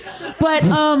heritage. But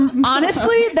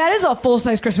honestly, that is a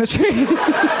full-size Christmas tree.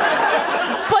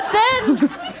 But then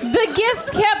the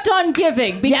gift kept on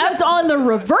giving, because on the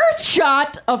reverse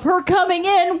shot of her coming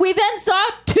in, we then saw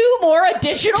two more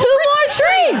additional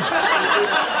trees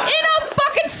in a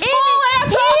fucking small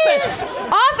ass office.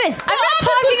 Office. I'm not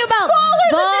talking about Smaller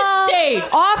than this stage.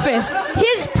 office.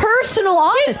 His personal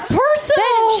office. His personal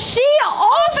Then she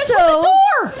office also with a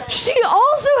door. She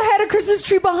also had a Christmas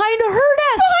tree behind her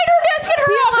desk. Behind her desk and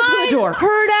her office with a door.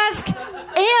 Her desk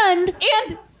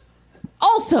And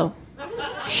also,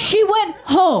 she went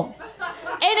home,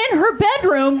 and in her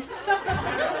bedroom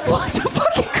was a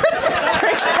fucking Christmas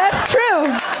tree. That's true.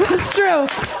 That's true.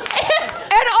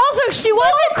 And also, she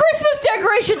wasn't Christmas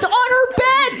decorations on her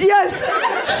bed. Yes.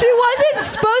 She wasn't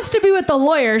supposed to be with the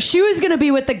lawyer. She was going to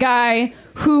be with the guy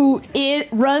who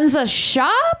runs a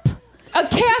shop, A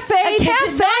cafe a that did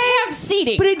cafe, not have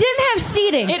seating. but it didn't have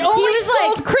seating. It only he was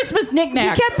sold like, Christmas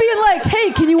knickknacks. he kept being like,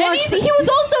 "Hey, can you and watch?" he was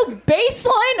also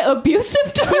baseline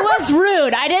abusive to her. He was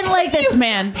rude. I didn't like this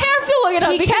man. Have to look it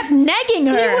up. He because kept negging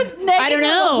her. He was negging I don't her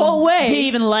know. the whole way. Did he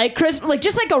even like Christmas? Like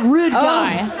just like a rude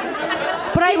guy.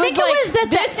 But I He think was like, it was that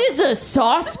this is a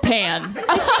saucepan.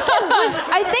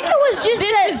 I think it was just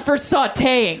This that. is for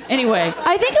sautéing. Anyway,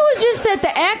 I think it was just that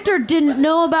the actor didn't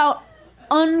know about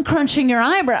uncrunching your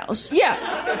eyebrows.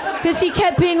 yeah. Because he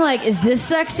kept being like, "Is this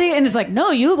sexy?" And it's like,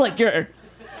 "No, you look like you're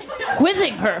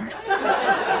quizzing her."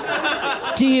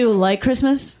 Do you like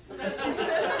Christmas?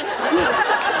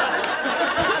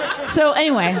 So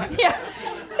anyway, Yeah.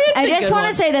 I just want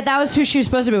to say that was who she was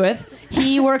supposed to be with.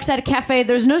 He works at a cafe.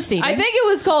 There's no seating. I think it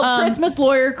was called Christmas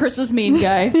Lawyer, Christmas Mean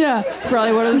Guy. Yeah. That's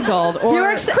probably what it was called. Or He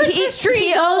works. Christmas Tree.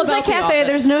 He owns a cafe.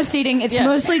 There's no seating. It's Yeah.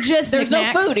 mostly just There's no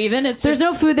knickknacks. food even. It's There's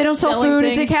just no food. They don't sell selling food.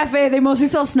 It's a things. cafe. They mostly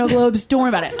sell snow globes. Don't worry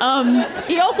about it.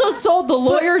 He also sold the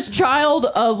lawyer's child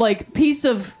a piece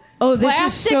of Oh, this was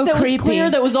plastic so that creepy. was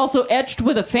clear that was also etched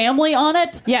with a family on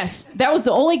it. Yes. That was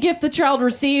the only gift the child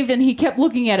received, and he kept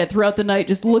looking at it throughout the night,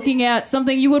 just looking at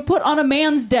something you would put on a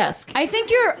man's desk. I think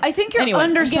you're Anyway, I'm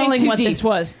underselling getting too what deep. this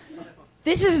was.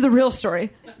 This is the real story.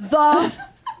 The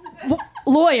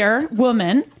lawyer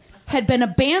woman had been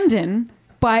abandoned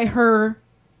by her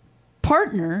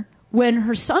partner when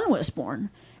her son was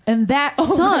born. And that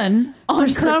son, for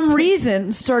some Christmas.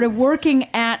 reason, started working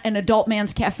at an adult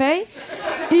man's cafe,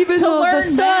 even though the learn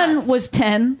son math. was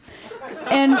 10.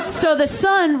 And so the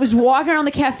son was walking around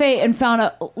the cafe and found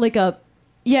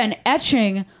an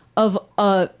etching of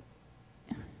a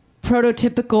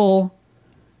prototypical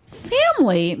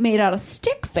family made out of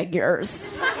stick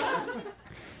figures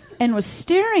and was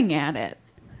staring at it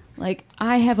like,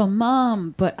 I have a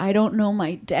mom, but I don't know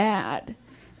my dad.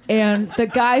 And the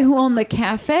guy who owned the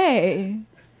cafe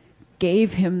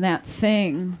gave him that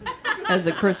thing As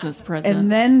a Christmas present.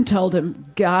 and then told him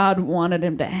God wanted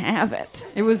him to have it.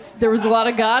 There was a lot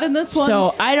of God in this one.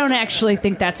 So I don't actually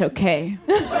think that's okay.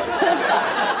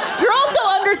 You're also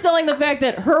underselling the fact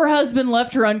that her husband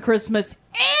left her on Christmas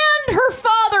and her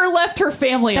father left her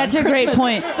family That's on a Christmas.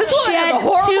 great point. This woman She has had a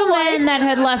horrible two life men that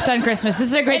had left on Christmas. This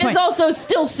is a great and point. is also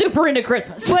still super into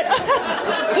Christmas. But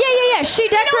yeah. She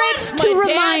decorates to My dad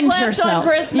remind left herself. on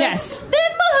Christmas. Yes. Then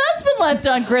my husband left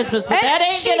on Christmas, but And that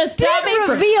ain't she gonna stop did me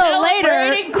from reveal later-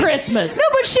 celebrating Christmas. No,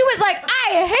 but she was like,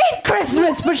 I hate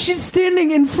Christmas, but she's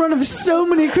standing in front of so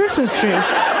many Christmas trees.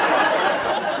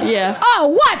 Yeah. Oh,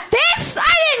 what? This?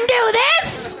 I didn't do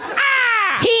this.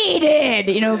 Ah, he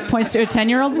did. Points to a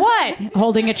 10-year-old. What?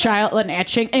 Holding a child, an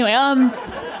etching. Anyway,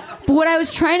 but what I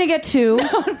was trying to get to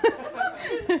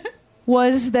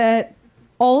was that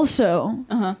also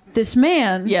this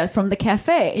man Yes. from the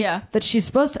cafe Yeah. that she's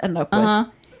supposed to end up with,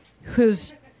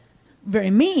 who's very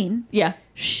mean, Yeah.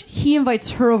 he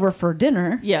invites her over for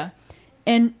dinner. Yeah.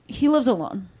 And he lives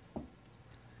alone.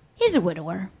 He's a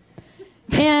widower.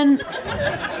 And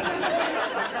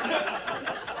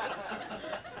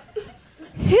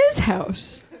his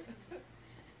house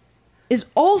is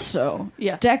also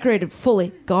Yeah. decorated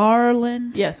fully.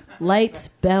 Garland, Yes. lights,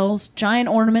 bells, giant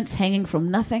ornaments hanging from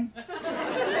nothing.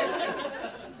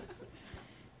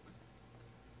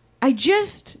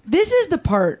 This is the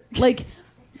part,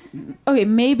 okay,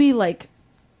 maybe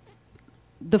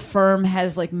the firm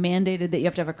has mandated that you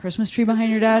have to have a Christmas tree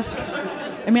behind your desk.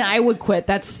 I mean, I would quit.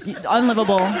 That's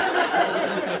unlivable.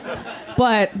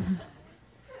 But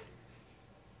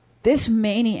this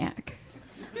maniac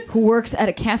who works at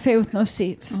a cafe with no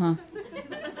seats,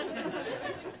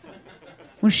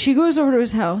 when she goes over to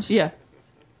his house, Yeah.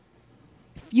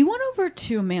 if you went over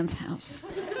to a man's house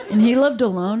and he lived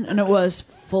alone and it was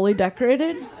fully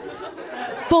decorated,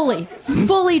 fully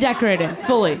decorated,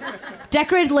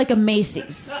 decorated like a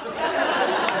Macy's.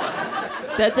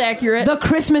 That's accurate. The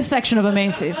Christmas section of a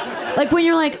Macy's. Like when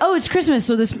you're like, oh, it's Christmas,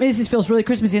 so this Macy's feels really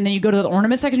Christmassy, and then you go to the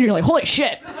ornament section, and you're like, holy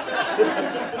shit.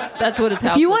 That's what his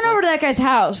house If you looked went over to that guy's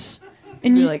house,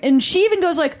 and You're like- and she even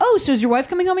goes like, oh, so is your wife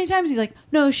coming home many times? He's like,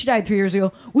 no, she died 3 years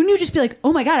ago. Wouldn't you just be like,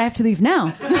 oh my God, I have to leave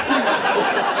now?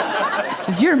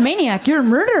 Because you're a maniac, you're a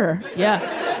murderer. like. Yeah.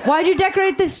 Why'd you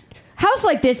decorate this house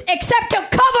like this except to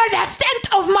cover the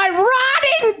scent of my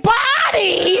rotting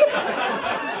body?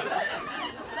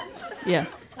 Yeah.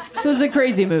 So it's a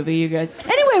crazy movie, you guys.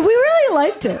 Anyway, we really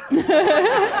liked it.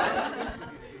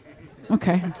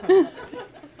 Okay.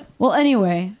 Well,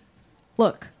 anyway,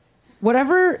 look,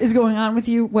 whatever is going on with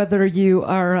you, whether you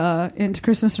are into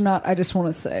Christmas or not, I just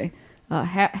want to say,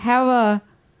 have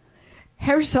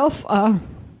yourself. Happy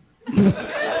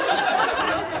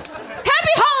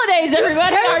holidays,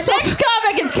 everybody. Our have some- next comic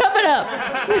seconds coming up.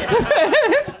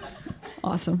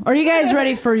 Awesome. Are you guys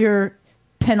ready for your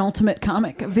penultimate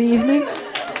comic of the evening?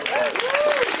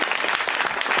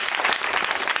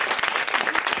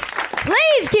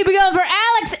 Please keep it going for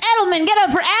Alex Edelman. Get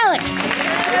up for Alex.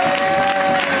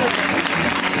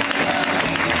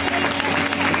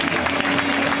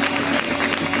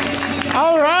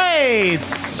 All right.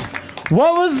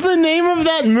 What was the name of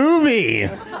that movie?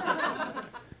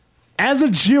 As a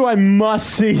Jew, I must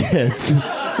see it.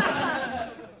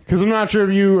 Because I'm not sure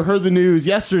if you heard the news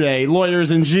yesterday.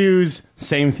 Lawyers and Jews,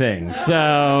 same thing.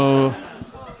 So,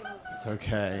 it's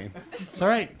okay. It's all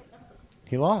right.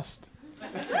 He lost.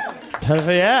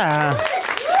 Yeah.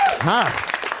 Huh.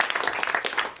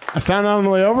 I found out on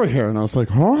the way over here, and I was like,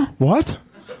 huh? What?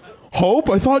 Hope?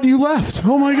 I thought you left.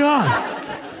 Oh, my God.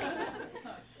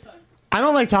 I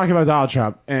don't like talking about Donald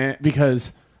Trump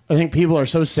because I think people are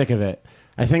so sick of it.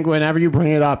 I think whenever you bring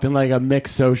it up in like a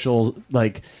mixed social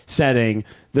like setting,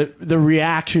 the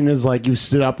reaction is like you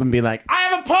stood up and be like, I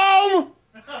have a poem.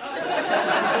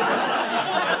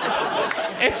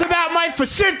 It's about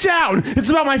sit down.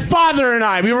 It's about my father and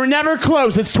I. We were never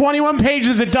close. It's 21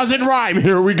 pages. It doesn't rhyme.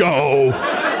 Here we go.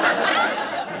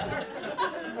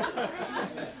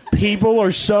 People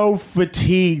are so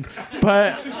fatigued,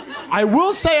 but I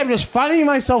will say I'm just finding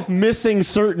myself missing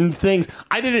certain things.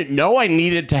 I didn't know I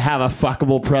needed to have a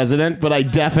fuckable president, but I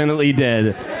definitely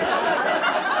did.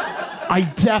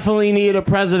 I definitely need a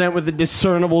president with a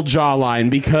discernible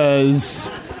jawline because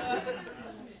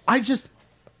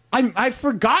I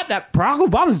forgot that Barack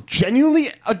Obama is genuinely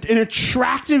an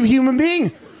attractive human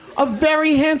being. A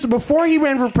very handsome. Before he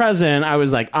ran for president, I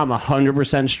was like, I'm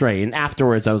 100% straight. And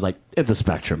afterwards, I was like, it's a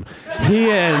spectrum. He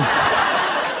is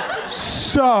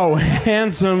so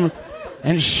handsome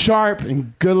and sharp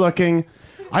and good looking.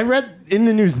 I read in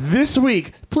the news this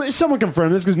week, please someone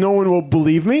confirm this because no one will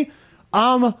believe me.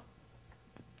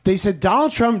 They said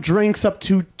Donald Trump drinks up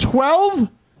to 12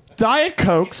 Diet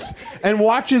Cokes and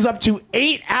watches up to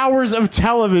 8 hours of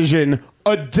television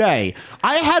a day.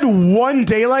 I had one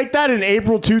day like that in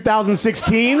April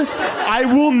 2016. I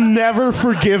will never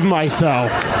forgive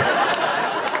myself.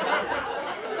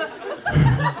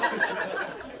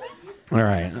 All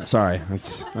right, sorry.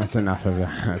 That's enough of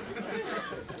that.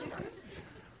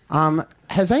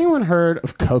 Has anyone heard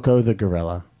of Coco the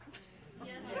gorilla?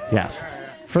 Yes.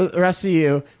 For the rest of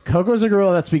you, Coco's a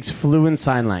gorilla that speaks fluent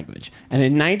sign language. And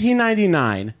in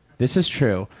 1999, this is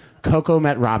true, Coco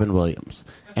met Robin Williams.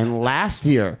 And last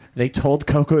year, they told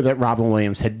Coco that Robin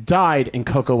Williams had died, and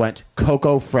Coco went,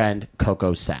 Coco friend,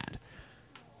 Coco sad.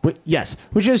 Yes,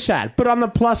 which is sad. But on the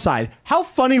plus side, how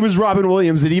funny was Robin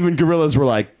Williams that even gorillas were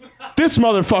like, this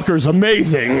motherfucker's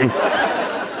amazing.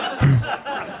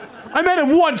 I met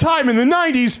him one time in the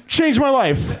 90s, changed my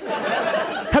life.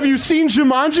 Have you seen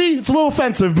Jumanji? It's a little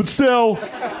offensive, but still.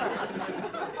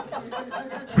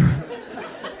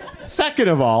 Second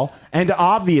of all, and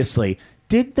obviously,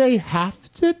 did they have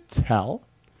to tell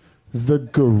the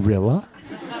gorilla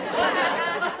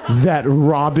that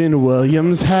Robin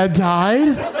Williams had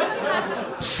died?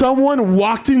 Someone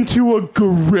walked into a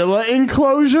gorilla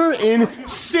enclosure in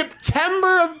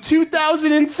September of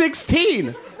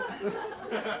 2016.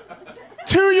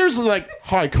 2 years like,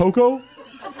 hi, Coco.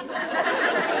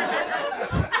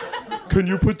 Can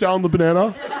you put down the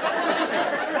banana?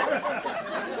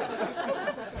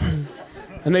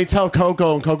 And they tell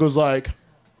Coco, and Coco's like,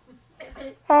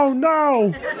 oh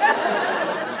no.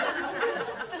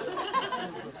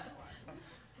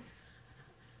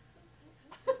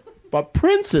 But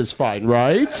Prince is fine,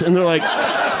 right? And they're like,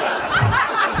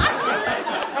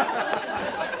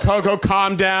 Coco,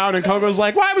 calm down. And Coco's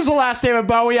like, why was the last David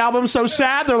Bowie album so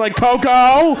sad? They're like,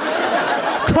 Coco!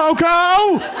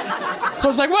 Coco!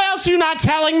 Coco's like, what else are you not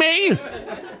telling me?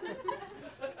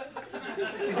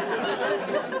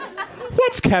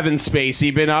 What's Kevin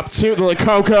Spacey been up to? They're like,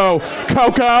 Coco!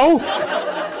 Coco!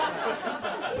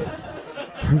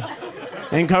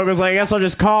 And Coco's like, I guess I'll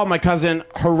just call my cousin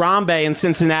Harambe in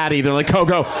Cincinnati. They're like,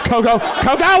 Coco! Coco!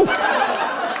 Coco!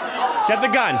 Get the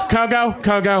gun. Coco!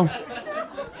 Coco!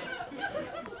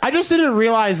 I just didn't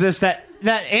realize this, that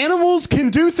animals can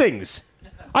do things.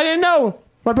 I didn't know.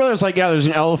 My brother's like, yeah, there's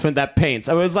an elephant that paints.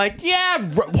 I was like,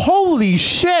 yeah, holy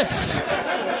shit.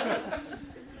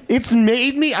 It's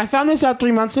made me, I found this out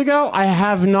 3 months ago. I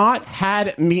have not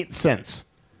had meat since.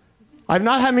 I've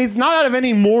not had meat, not out of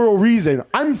any moral reason.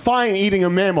 I'm fine eating a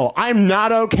mammal. I'm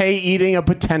not okay eating a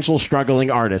potential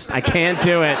struggling artist. I can't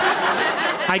do it.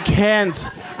 I can't.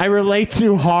 I relate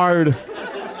too hard.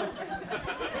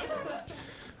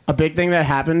 A big thing that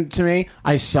happened to me,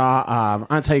 I saw,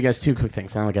 I'll tell you guys two quick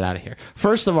things, and then I'll get out of here.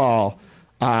 First of all,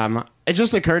 it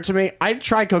just occurred to me, I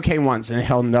tried cocaine once and it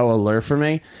held no allure for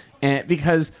me. And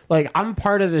because, like, I'm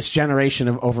part of this generation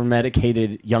of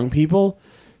over-medicated young people.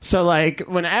 So, like,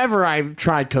 whenever I've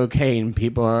tried cocaine,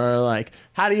 people are like,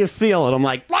 how do you feel? And I'm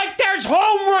like there's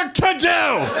homework to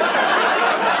do!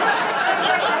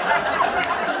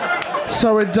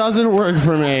 So it doesn't work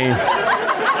for me.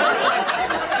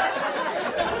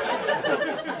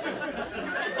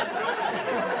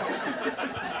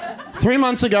 3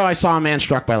 months ago, I saw a man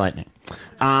struck by lightning.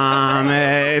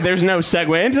 There's no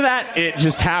segue into that. It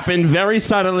just happened very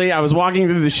suddenly. I was walking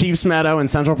through the Sheep's Meadow in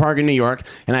Central Park in New York,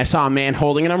 and I saw a man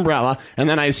holding an umbrella, and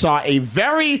then I saw a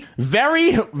very,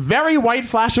 very, very white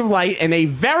flash of light and a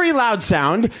very loud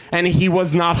sound, and he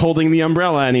was not holding the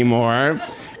umbrella anymore.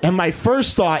 And my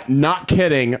first thought, not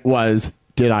kidding, was,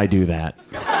 did I do that?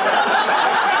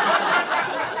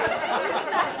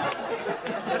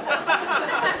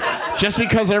 Just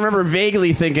because I remember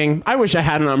vaguely thinking, I wish I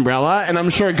had an umbrella, and I'm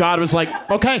sure God was like,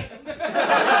 okay.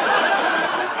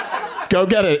 Go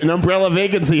get it. An umbrella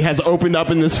vacancy has opened up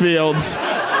in this fields.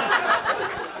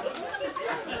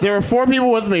 There were 4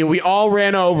 people with me. We all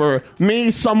ran over. Me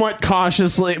somewhat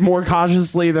cautiously, more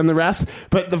cautiously than the rest.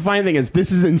 But the funny thing is,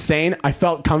 this is insane. I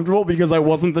felt comfortable because I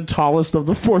wasn't the tallest of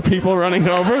the 4 people running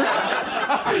over.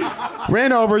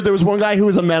 Ran over. There was one guy who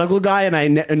was a medical guy, and I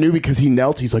knew because he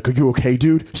knelt. He's like, are you okay,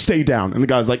 dude? Stay down. And the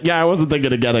guy's like, yeah, I wasn't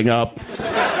thinking of getting up.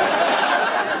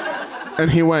 And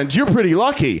he went, you're pretty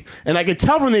lucky. And I could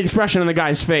tell from the expression on the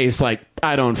guy's face, like,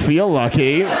 I don't feel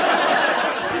lucky.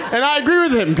 And I agree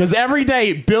with him, because every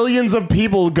day, billions of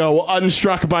people go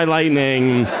unstruck by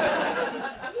lightning.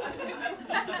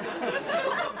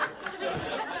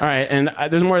 All right, and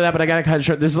there's more of that, but I got to cut it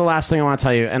short. This is the last thing I want to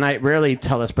tell you, and I rarely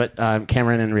tell this, but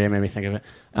Cameron and Rhea made me think of it.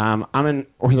 I'm an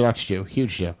Orthodox Jew,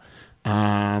 huge Jew.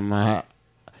 I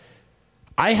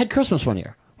had Christmas one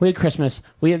year. We had Christmas.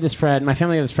 We had this friend, my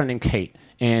family had this friend named Kate,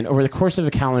 and over the course of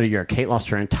a calendar year, Kate lost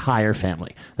her entire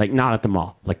family. Like, not at the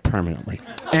mall, like permanently.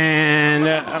 And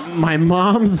my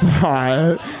mom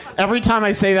thought, every time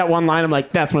I say that one line, I'm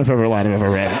like, that's my favorite line I've ever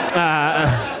read.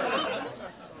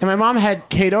 And my mom had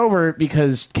Kate over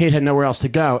because Kate had nowhere else to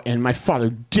go, and my father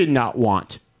did not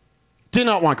want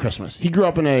Christmas. He grew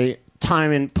up in a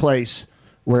time and place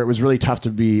where it was really tough to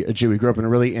be a Jew. He grew up in a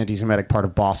really anti-Semitic part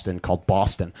of Boston called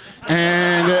Boston.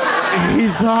 And he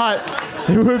thought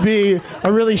it would be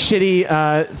a really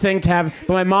shitty thing to have.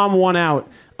 But my mom won out.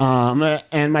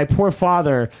 And my poor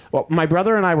father, well, my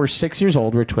brother and I were 6 years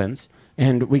old. We're twins.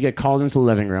 And we get called into the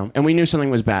living room. And we knew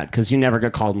something was bad because you never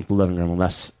get called into the living room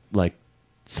unless, like,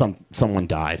 someone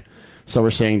died. So we're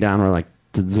sitting down, we're like,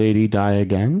 did Zadie die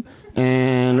again?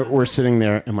 And we're sitting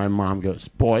there, and my mom goes,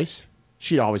 boys,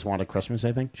 she'd always wanted Christmas,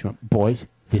 I think. She went, boys,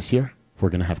 this year, we're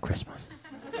going to have Christmas.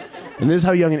 And this is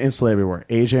how young and insulated we were.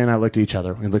 AJ and I looked at each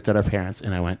other, we looked at our parents,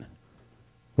 and I went,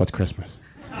 what's Christmas?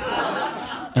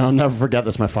 And I'll never forget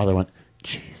this. My father went,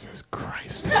 Jesus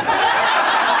Christ.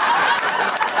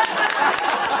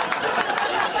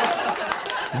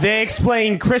 They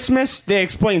explained Christmas. They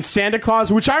explained Santa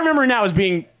Claus, which I remember now as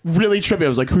being really trippy. I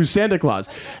was like, who's Santa Claus?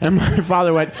 And my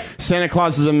father went, Santa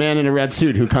Claus is a man in a red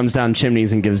suit who comes down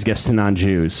chimneys and gives gifts to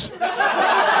non-Jews.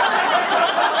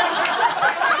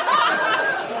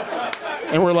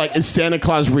 And we're like, is Santa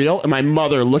Claus real? And my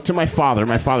mother looked at my father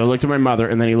looked at my mother,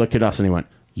 and then he looked at us and he went,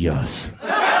 yes.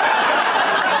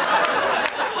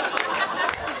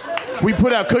 We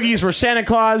put out cookies for Santa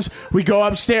Claus. We go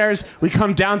upstairs. We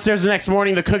come downstairs the next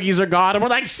morning. The cookies are gone. And we're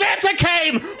like, Santa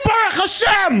came! Baruch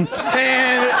Hashem!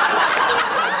 And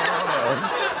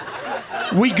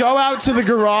we go out to the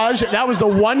garage. That was the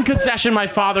one concession my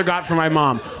father got from my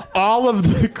mom. All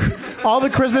the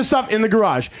Christmas stuff in the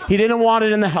garage. He didn't want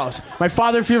it in the house. My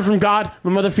father feared from God. My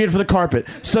mother feared for the carpet.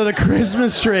 So the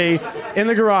Christmas tree in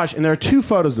the garage. And there are 2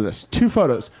 photos of this. 2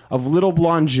 photos of little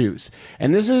blonde Jews.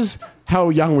 And this is how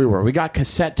young we were. We got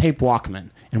cassette tape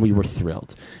Walkman, and we were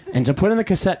thrilled. And to put in the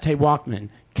cassette tape Walkman,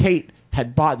 Kate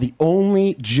had bought the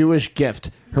only Jewish gift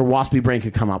her waspy brain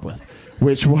could come up with,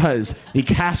 which was the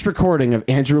cast recording of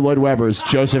Andrew Lloyd Webber's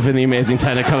Joseph and the Amazing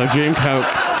Technicolor Dreamcoat,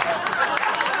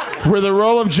 where the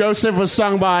role of Joseph was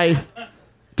sung by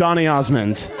Donny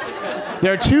Osmond.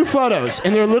 There are 2 photos,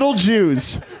 and they're little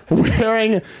Jews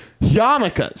wearing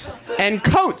yarmulkes and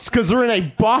coats because they're in a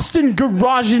Boston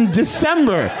garage in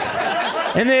December.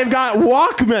 And they've got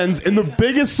Walkmans and the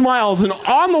biggest smiles. And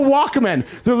on the Walkman,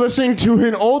 they're listening to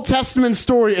an Old Testament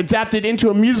story adapted into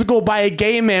a musical by a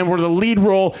gay man where the lead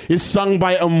role is sung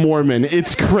by a Mormon.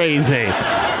 It's crazy.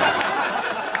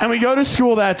 And we go to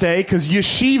school that day because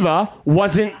yeshiva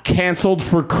wasn't canceled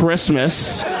for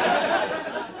Christmas.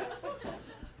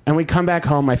 And we come back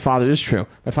home. My father, this is true.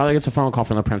 My father gets a phone call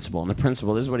from the principal. And the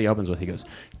principal, this is what he opens with. He goes,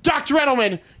 Dr.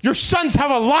 Edelman, your sons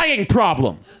have a lying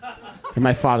problem. And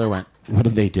my father went, what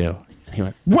did they do? And he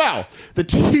went, well, the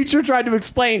teacher tried to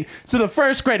explain to the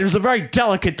first graders a very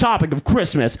delicate topic of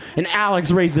Christmas. And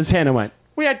Alex raised his hand and went,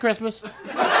 we had Christmas.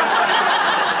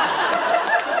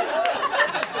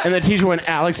 And the teacher went,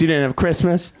 Alex, you didn't have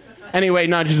Christmas? Anyway,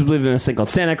 not just believed in this thing called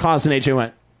Santa Claus. And AJ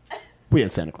went, we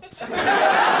had Santa Claus.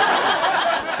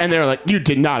 And they were like, you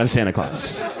did not have Santa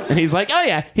Claus. And he's like, oh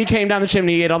yeah, he came down the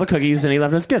chimney, he ate all the cookies, and he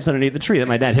left us gifts underneath the tree that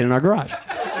my dad hid in our garage.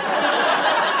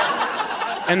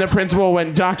 And the principal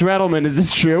went, Dr. Edelman, is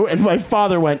this true? And my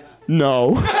father went,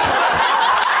 no.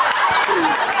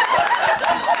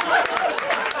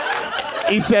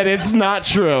 He said, it's not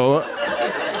true.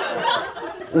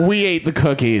 We ate the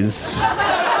cookies.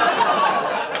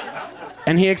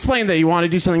 And he explained that he wanted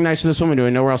to do something nice for this woman who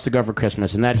had nowhere else to go for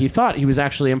Christmas, and that he thought he was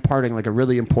actually imparting like a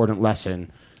really important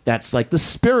lesson that's like the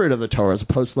spirit of the Torah as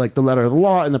opposed to like the letter of the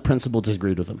law, and the principal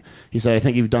disagreed with him. He said, I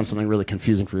think you've done something really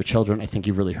confusing for your children. I think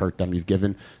you've really hurt them. You've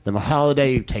given them a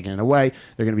holiday, you've taken it away.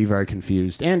 They're going to be very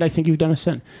confused. And I think you've done a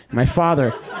sin. And my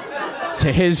father,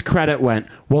 to his credit, went,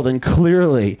 well, then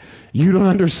clearly you don't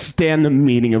understand the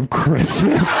meaning of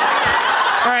Christmas.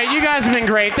 All right, you guys have been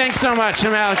great. Thanks so much.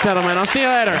 I'm Alex Edelman. I'll see you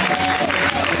later.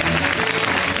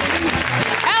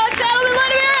 Alex Edelman,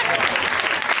 let him hear it.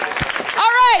 All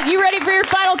right, you ready for your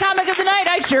final comic of the night?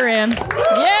 I sure am.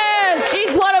 Yes,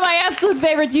 she's one of my absolute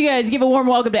favorites. You guys give a warm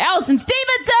welcome to Allison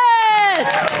Stevenson.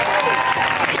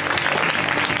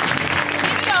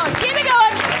 Keep it going. Keep it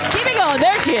going. Keep it going.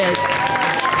 There she is.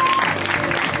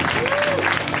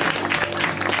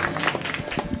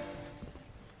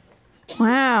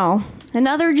 Wow.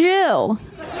 Another Jew.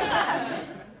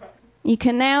 You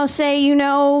can now say you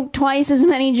know twice as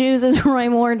many Jews as Roy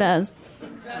Moore does.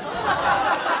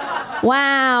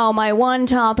 Wow, my one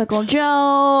topical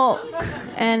joke.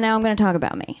 And now I'm going to talk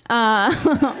about me.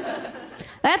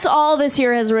 That's all this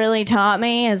year has really taught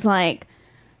me is like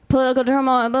political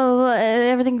turmoil, blah, blah, blah,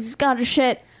 everything's got a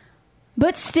shit.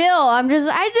 But still, I just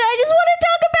want to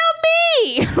talk about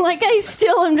me. Like, I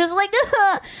still am just like,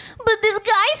 but this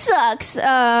guy sucks. So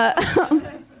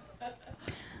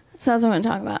that's what I'm going to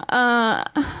talk about. I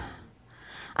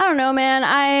don't know, man.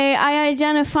 I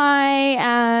identify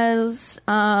as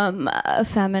a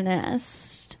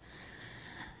feminist.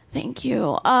 Thank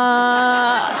you.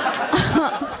 I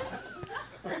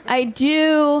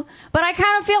do. But I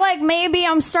kind of feel like maybe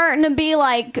I'm starting to be,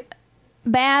 like,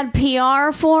 bad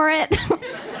PR for it.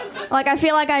 Like, I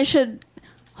feel like I should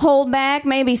hold back,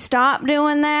 maybe stop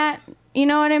doing that. You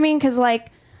know what I mean? Because, like,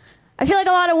 I feel like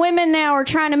a lot of women now are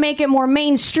trying to make it more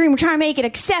mainstream. We're trying to make it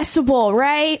accessible,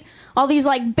 right? All these,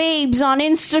 like, babes on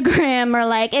Instagram are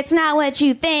like, it's not what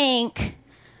you think.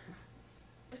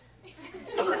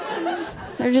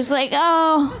 They're just like,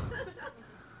 oh,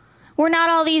 we're not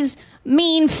all these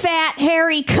mean, fat,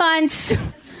 hairy cunts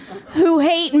who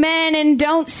hate men and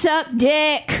don't suck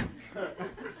dick.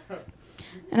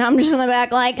 And I'm just in the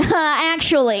back like,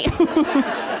 actually,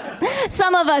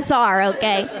 some of us are,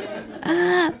 okay?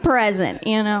 Present,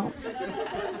 you know.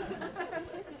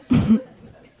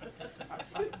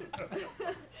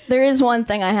 There is one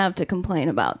thing I have to complain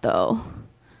about, though.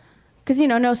 Because, you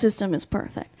know, no system is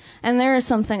perfect. And there is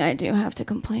something I do have to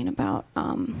complain about.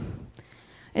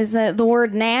 Is that the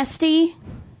word nasty.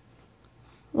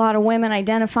 A lot of women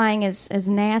identifying as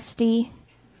nasty.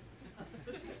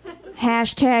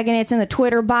 Hashtagging it's in the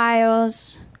Twitter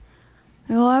bios.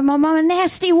 Oh, I'm a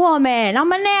nasty woman.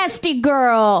 I'm a nasty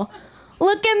girl.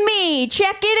 Look at me.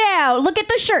 Check it out. Look at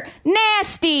the shirt.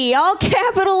 Nasty. All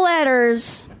capital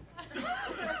letters.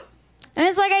 And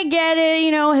it's like, I get it,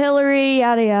 you know, Hillary,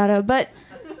 yada, yada. But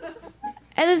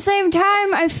at the same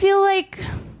time, I feel like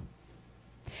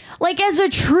as a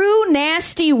true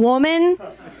nasty woman,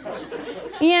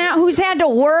 you know, who's had to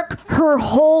work her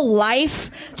whole life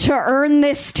to earn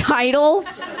this title,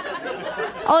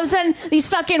 all of a sudden, these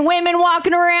fucking women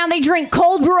walking around, they drink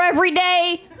cold brew every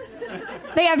day.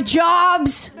 They have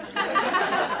jobs.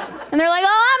 And they're like,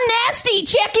 oh, I'm nasty.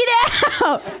 Check it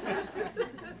out.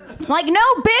 Like, no,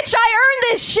 bitch, I earned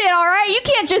this shit, all right? You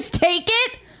can't just take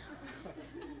it.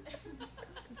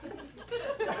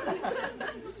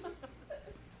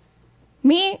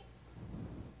 Me?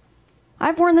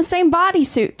 I've worn the same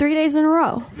bodysuit 3 days in a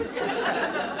row.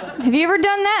 Have you ever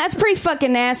done that? That's pretty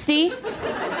fucking nasty.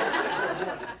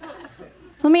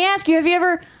 Let me ask you, have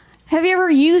you ever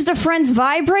used a friend's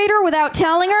vibrator without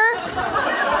telling her?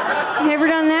 Have you ever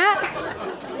done that?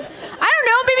 I don't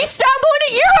know, maybe stop going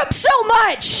to Europe so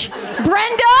much,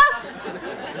 Brenda.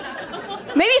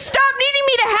 Maybe stop needing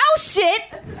me to house sit.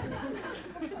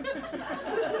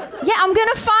 I'm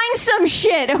gonna find some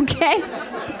shit, okay?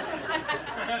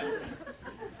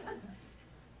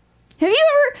 Have you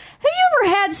ever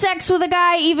had sex with a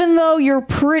guy even though you're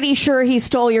pretty sure he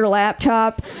stole your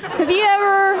laptop? Have you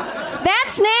ever?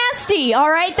 That's nasty,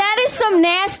 all right? That is some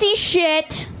nasty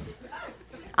shit.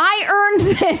 I earned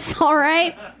this, all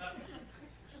right?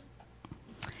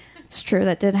 It's true,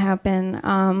 that did happen.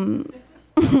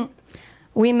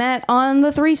 We met on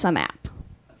the threesome app.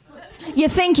 You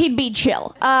think he'd be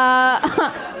chill. But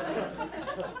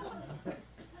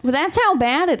that's how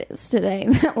bad it is today.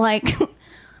 Like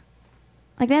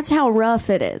that's how rough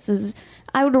it is.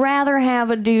 I would rather have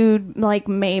a dude, like,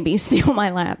 maybe steal my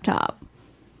laptop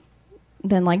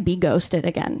than, like, be ghosted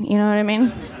again. You know what I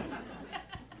mean?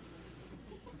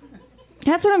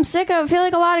 That's what I'm sick of. I feel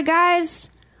like a lot of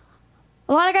guys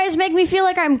make me feel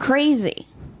like I'm crazy.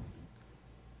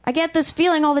 I get this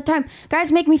feeling all the time.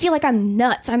 Guys make me feel like I'm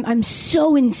nuts. I'm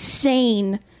so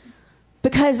insane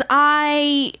because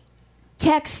I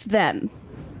text them.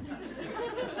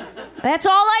 That's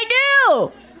all I do.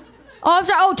 Oh, I'm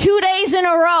sorry. Oh, 2 days in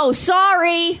a row.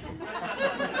 Sorry,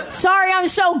 I'm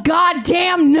so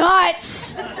goddamn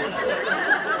nuts.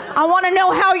 I want to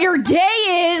know how your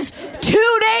day is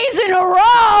 2 days in a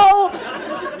row,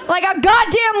 like a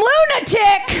goddamn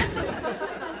lunatic.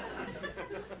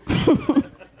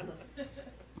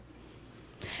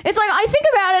 It's like, I think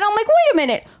about it, I'm like, wait a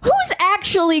minute, who's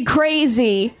actually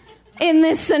crazy in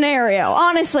this scenario?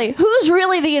 Honestly, who's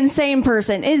really the insane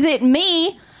person? Is it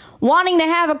me wanting to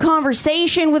have a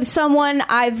conversation with someone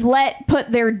I've let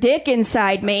put their dick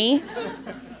inside me?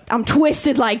 I'm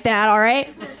twisted like that, all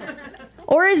right?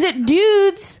 Or is it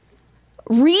dudes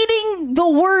reading the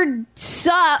word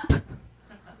sup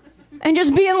and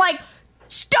just being like,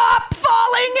 stop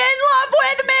falling in love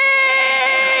with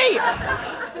me!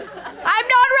 I'm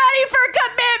not ready for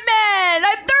commitment!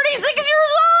 I'm 36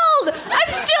 years old!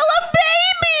 I'm still a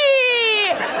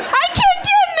baby! I can't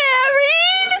get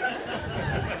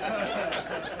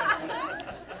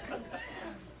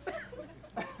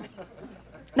married!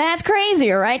 That's crazy,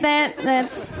 right?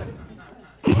 That's...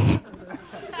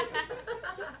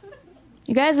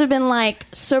 You guys have been, like,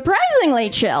 surprisingly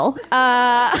chill.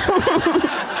 I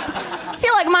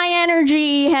feel like my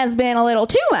energy has been a little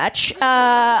too much.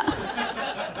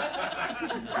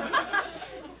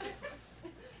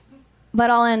 But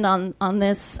I'll end on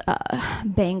this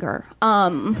banger.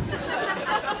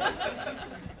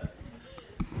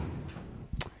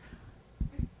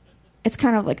 It's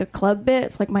kind of like a club bit.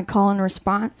 It's like my call and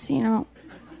response, you know?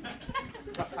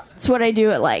 It's what I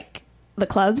do at, like, the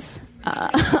clubs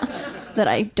that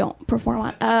I don't perform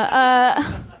on.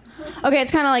 Okay,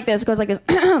 it's kind of like this. It goes like this.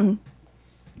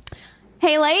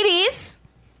 Hey, ladies.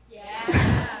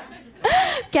 Yeah.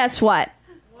 Guess what?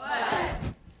 What?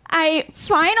 I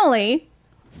finally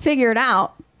figured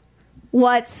out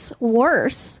what's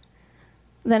worse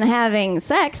than having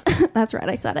sex. That's right,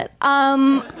 I said it.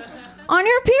 On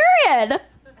your period.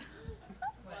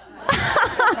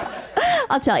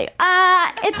 I'll tell you.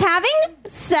 It's having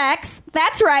sex.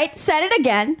 That's right. Said it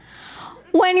again.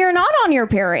 When you're not on your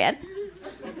period.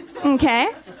 Okay.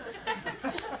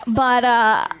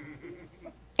 But,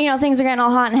 you know, things are getting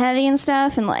all hot and heavy and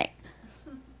stuff, and, like,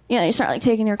 you know, you start, like,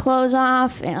 taking your clothes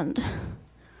off, and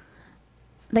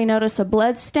they notice a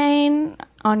blood stain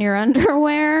on your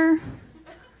underwear,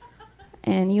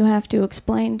 and you have to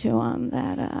explain to them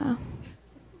that,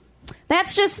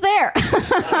 that's just there.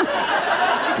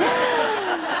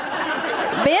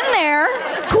 Been there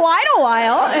quite a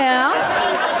while, you know.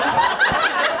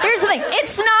 Here's the thing.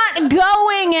 It's not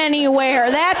going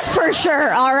anywhere, that's for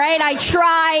sure, all right? I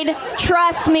tried.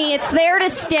 Trust me, it's there to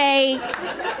stay.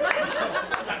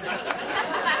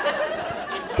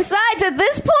 Besides, at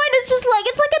this point, it's just like,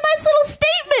 it's like a nice little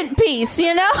statement piece,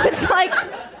 you know? It's like,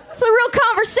 it's a real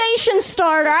conversation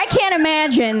starter. I can't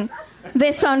imagine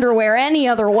this underwear any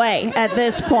other way at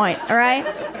this point, all right?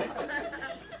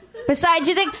 Besides,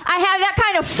 you think I have that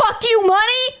kind of fuck you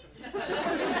money?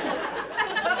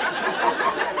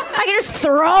 I can just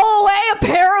throw away a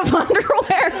pair of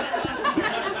underwear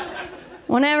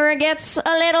whenever it gets a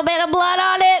little bit of blood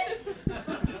on it.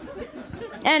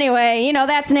 Anyway, you know,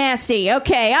 that's nasty.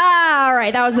 Okay, all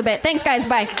right, that was the bit. Thanks, guys.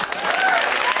 Bye.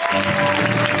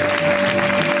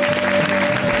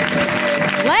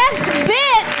 Last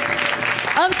bit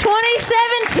of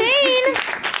 2017.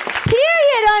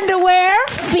 Period underwear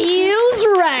feels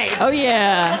right. Oh,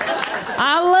 yeah.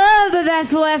 I love that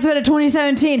that's the last bit of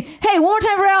 2017. Hey, one more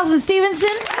time for Allison Stevenson.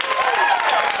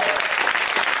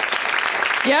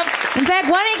 Yep. In fact,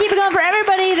 why don't you keep it going for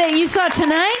everybody that you saw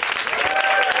tonight?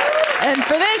 And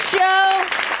for this show,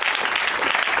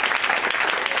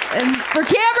 And for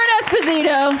Cameron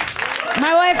Esposito.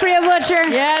 My wife, Rhea Butcher.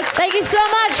 Yes. Thank you so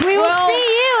much. We will see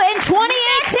you in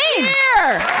 2018.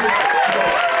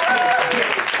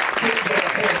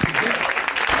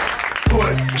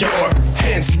 Put your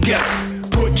hands together.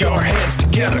 Put your hands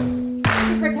together.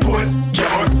 Put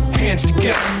your hands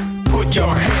together. Put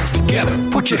your hands together.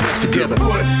 Put your hands together.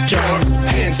 Put your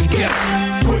hands together.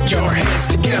 Put your hands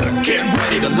together. Get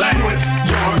ready to laugh. Put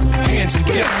your hands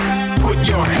together. Put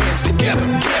your hands together.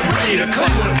 Get ready to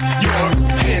clap. Put your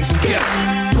hands together.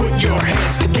 Put your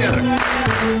hands together.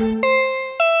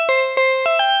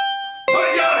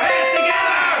 Put your hands together.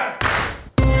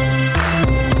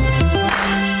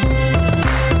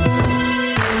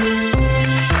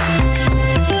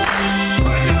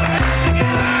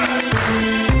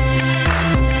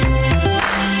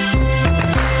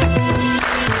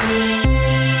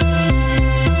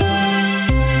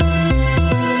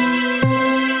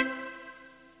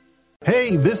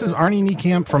 Hey, this is Arnie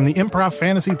Niekamp from the Improv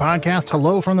Fantasy Podcast,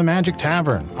 Hello from the Magic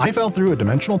Tavern. I fell through a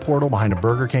dimensional portal behind a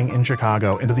Burger King in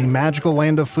Chicago into the magical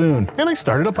land of Foon, and I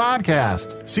started a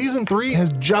podcast. Season 3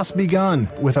 has just begun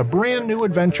with a brand new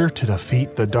adventure to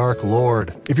defeat the Dark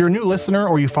Lord. If you're a new listener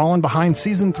or you've fallen behind,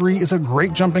 Season 3 is a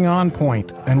great jumping on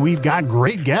point, and we've got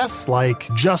great guests like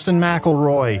Justin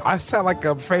McElroy. I sound like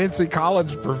a fancy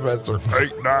college professor.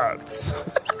 8 nuts.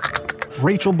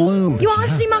 Rachel Bloom. You want to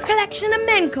see my collection of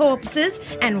men corpses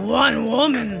and one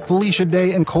woman? Felicia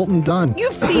Day and Colton Dunn.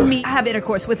 You've seen me have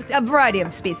intercourse with a variety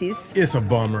of species. It's a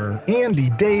bummer. Andy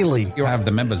Daly. You have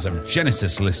the members of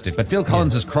Genesis listed, but Phil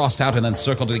Collins is crossed out and then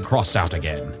circled and crossed out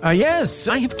again. Yes,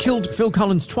 I have killed Phil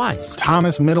Collins twice.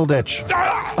 Thomas Middleditch.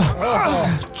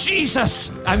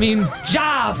 Jesus! I mean,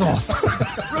 Jazos,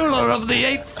 ruler of the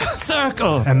 8th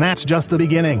circle. And that's just the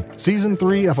beginning. Season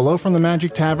 3 of Hello from the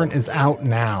Magic Tavern is out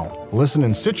now. Listen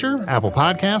in Stitcher, Apple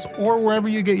Podcasts, or wherever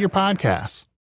you get your podcasts.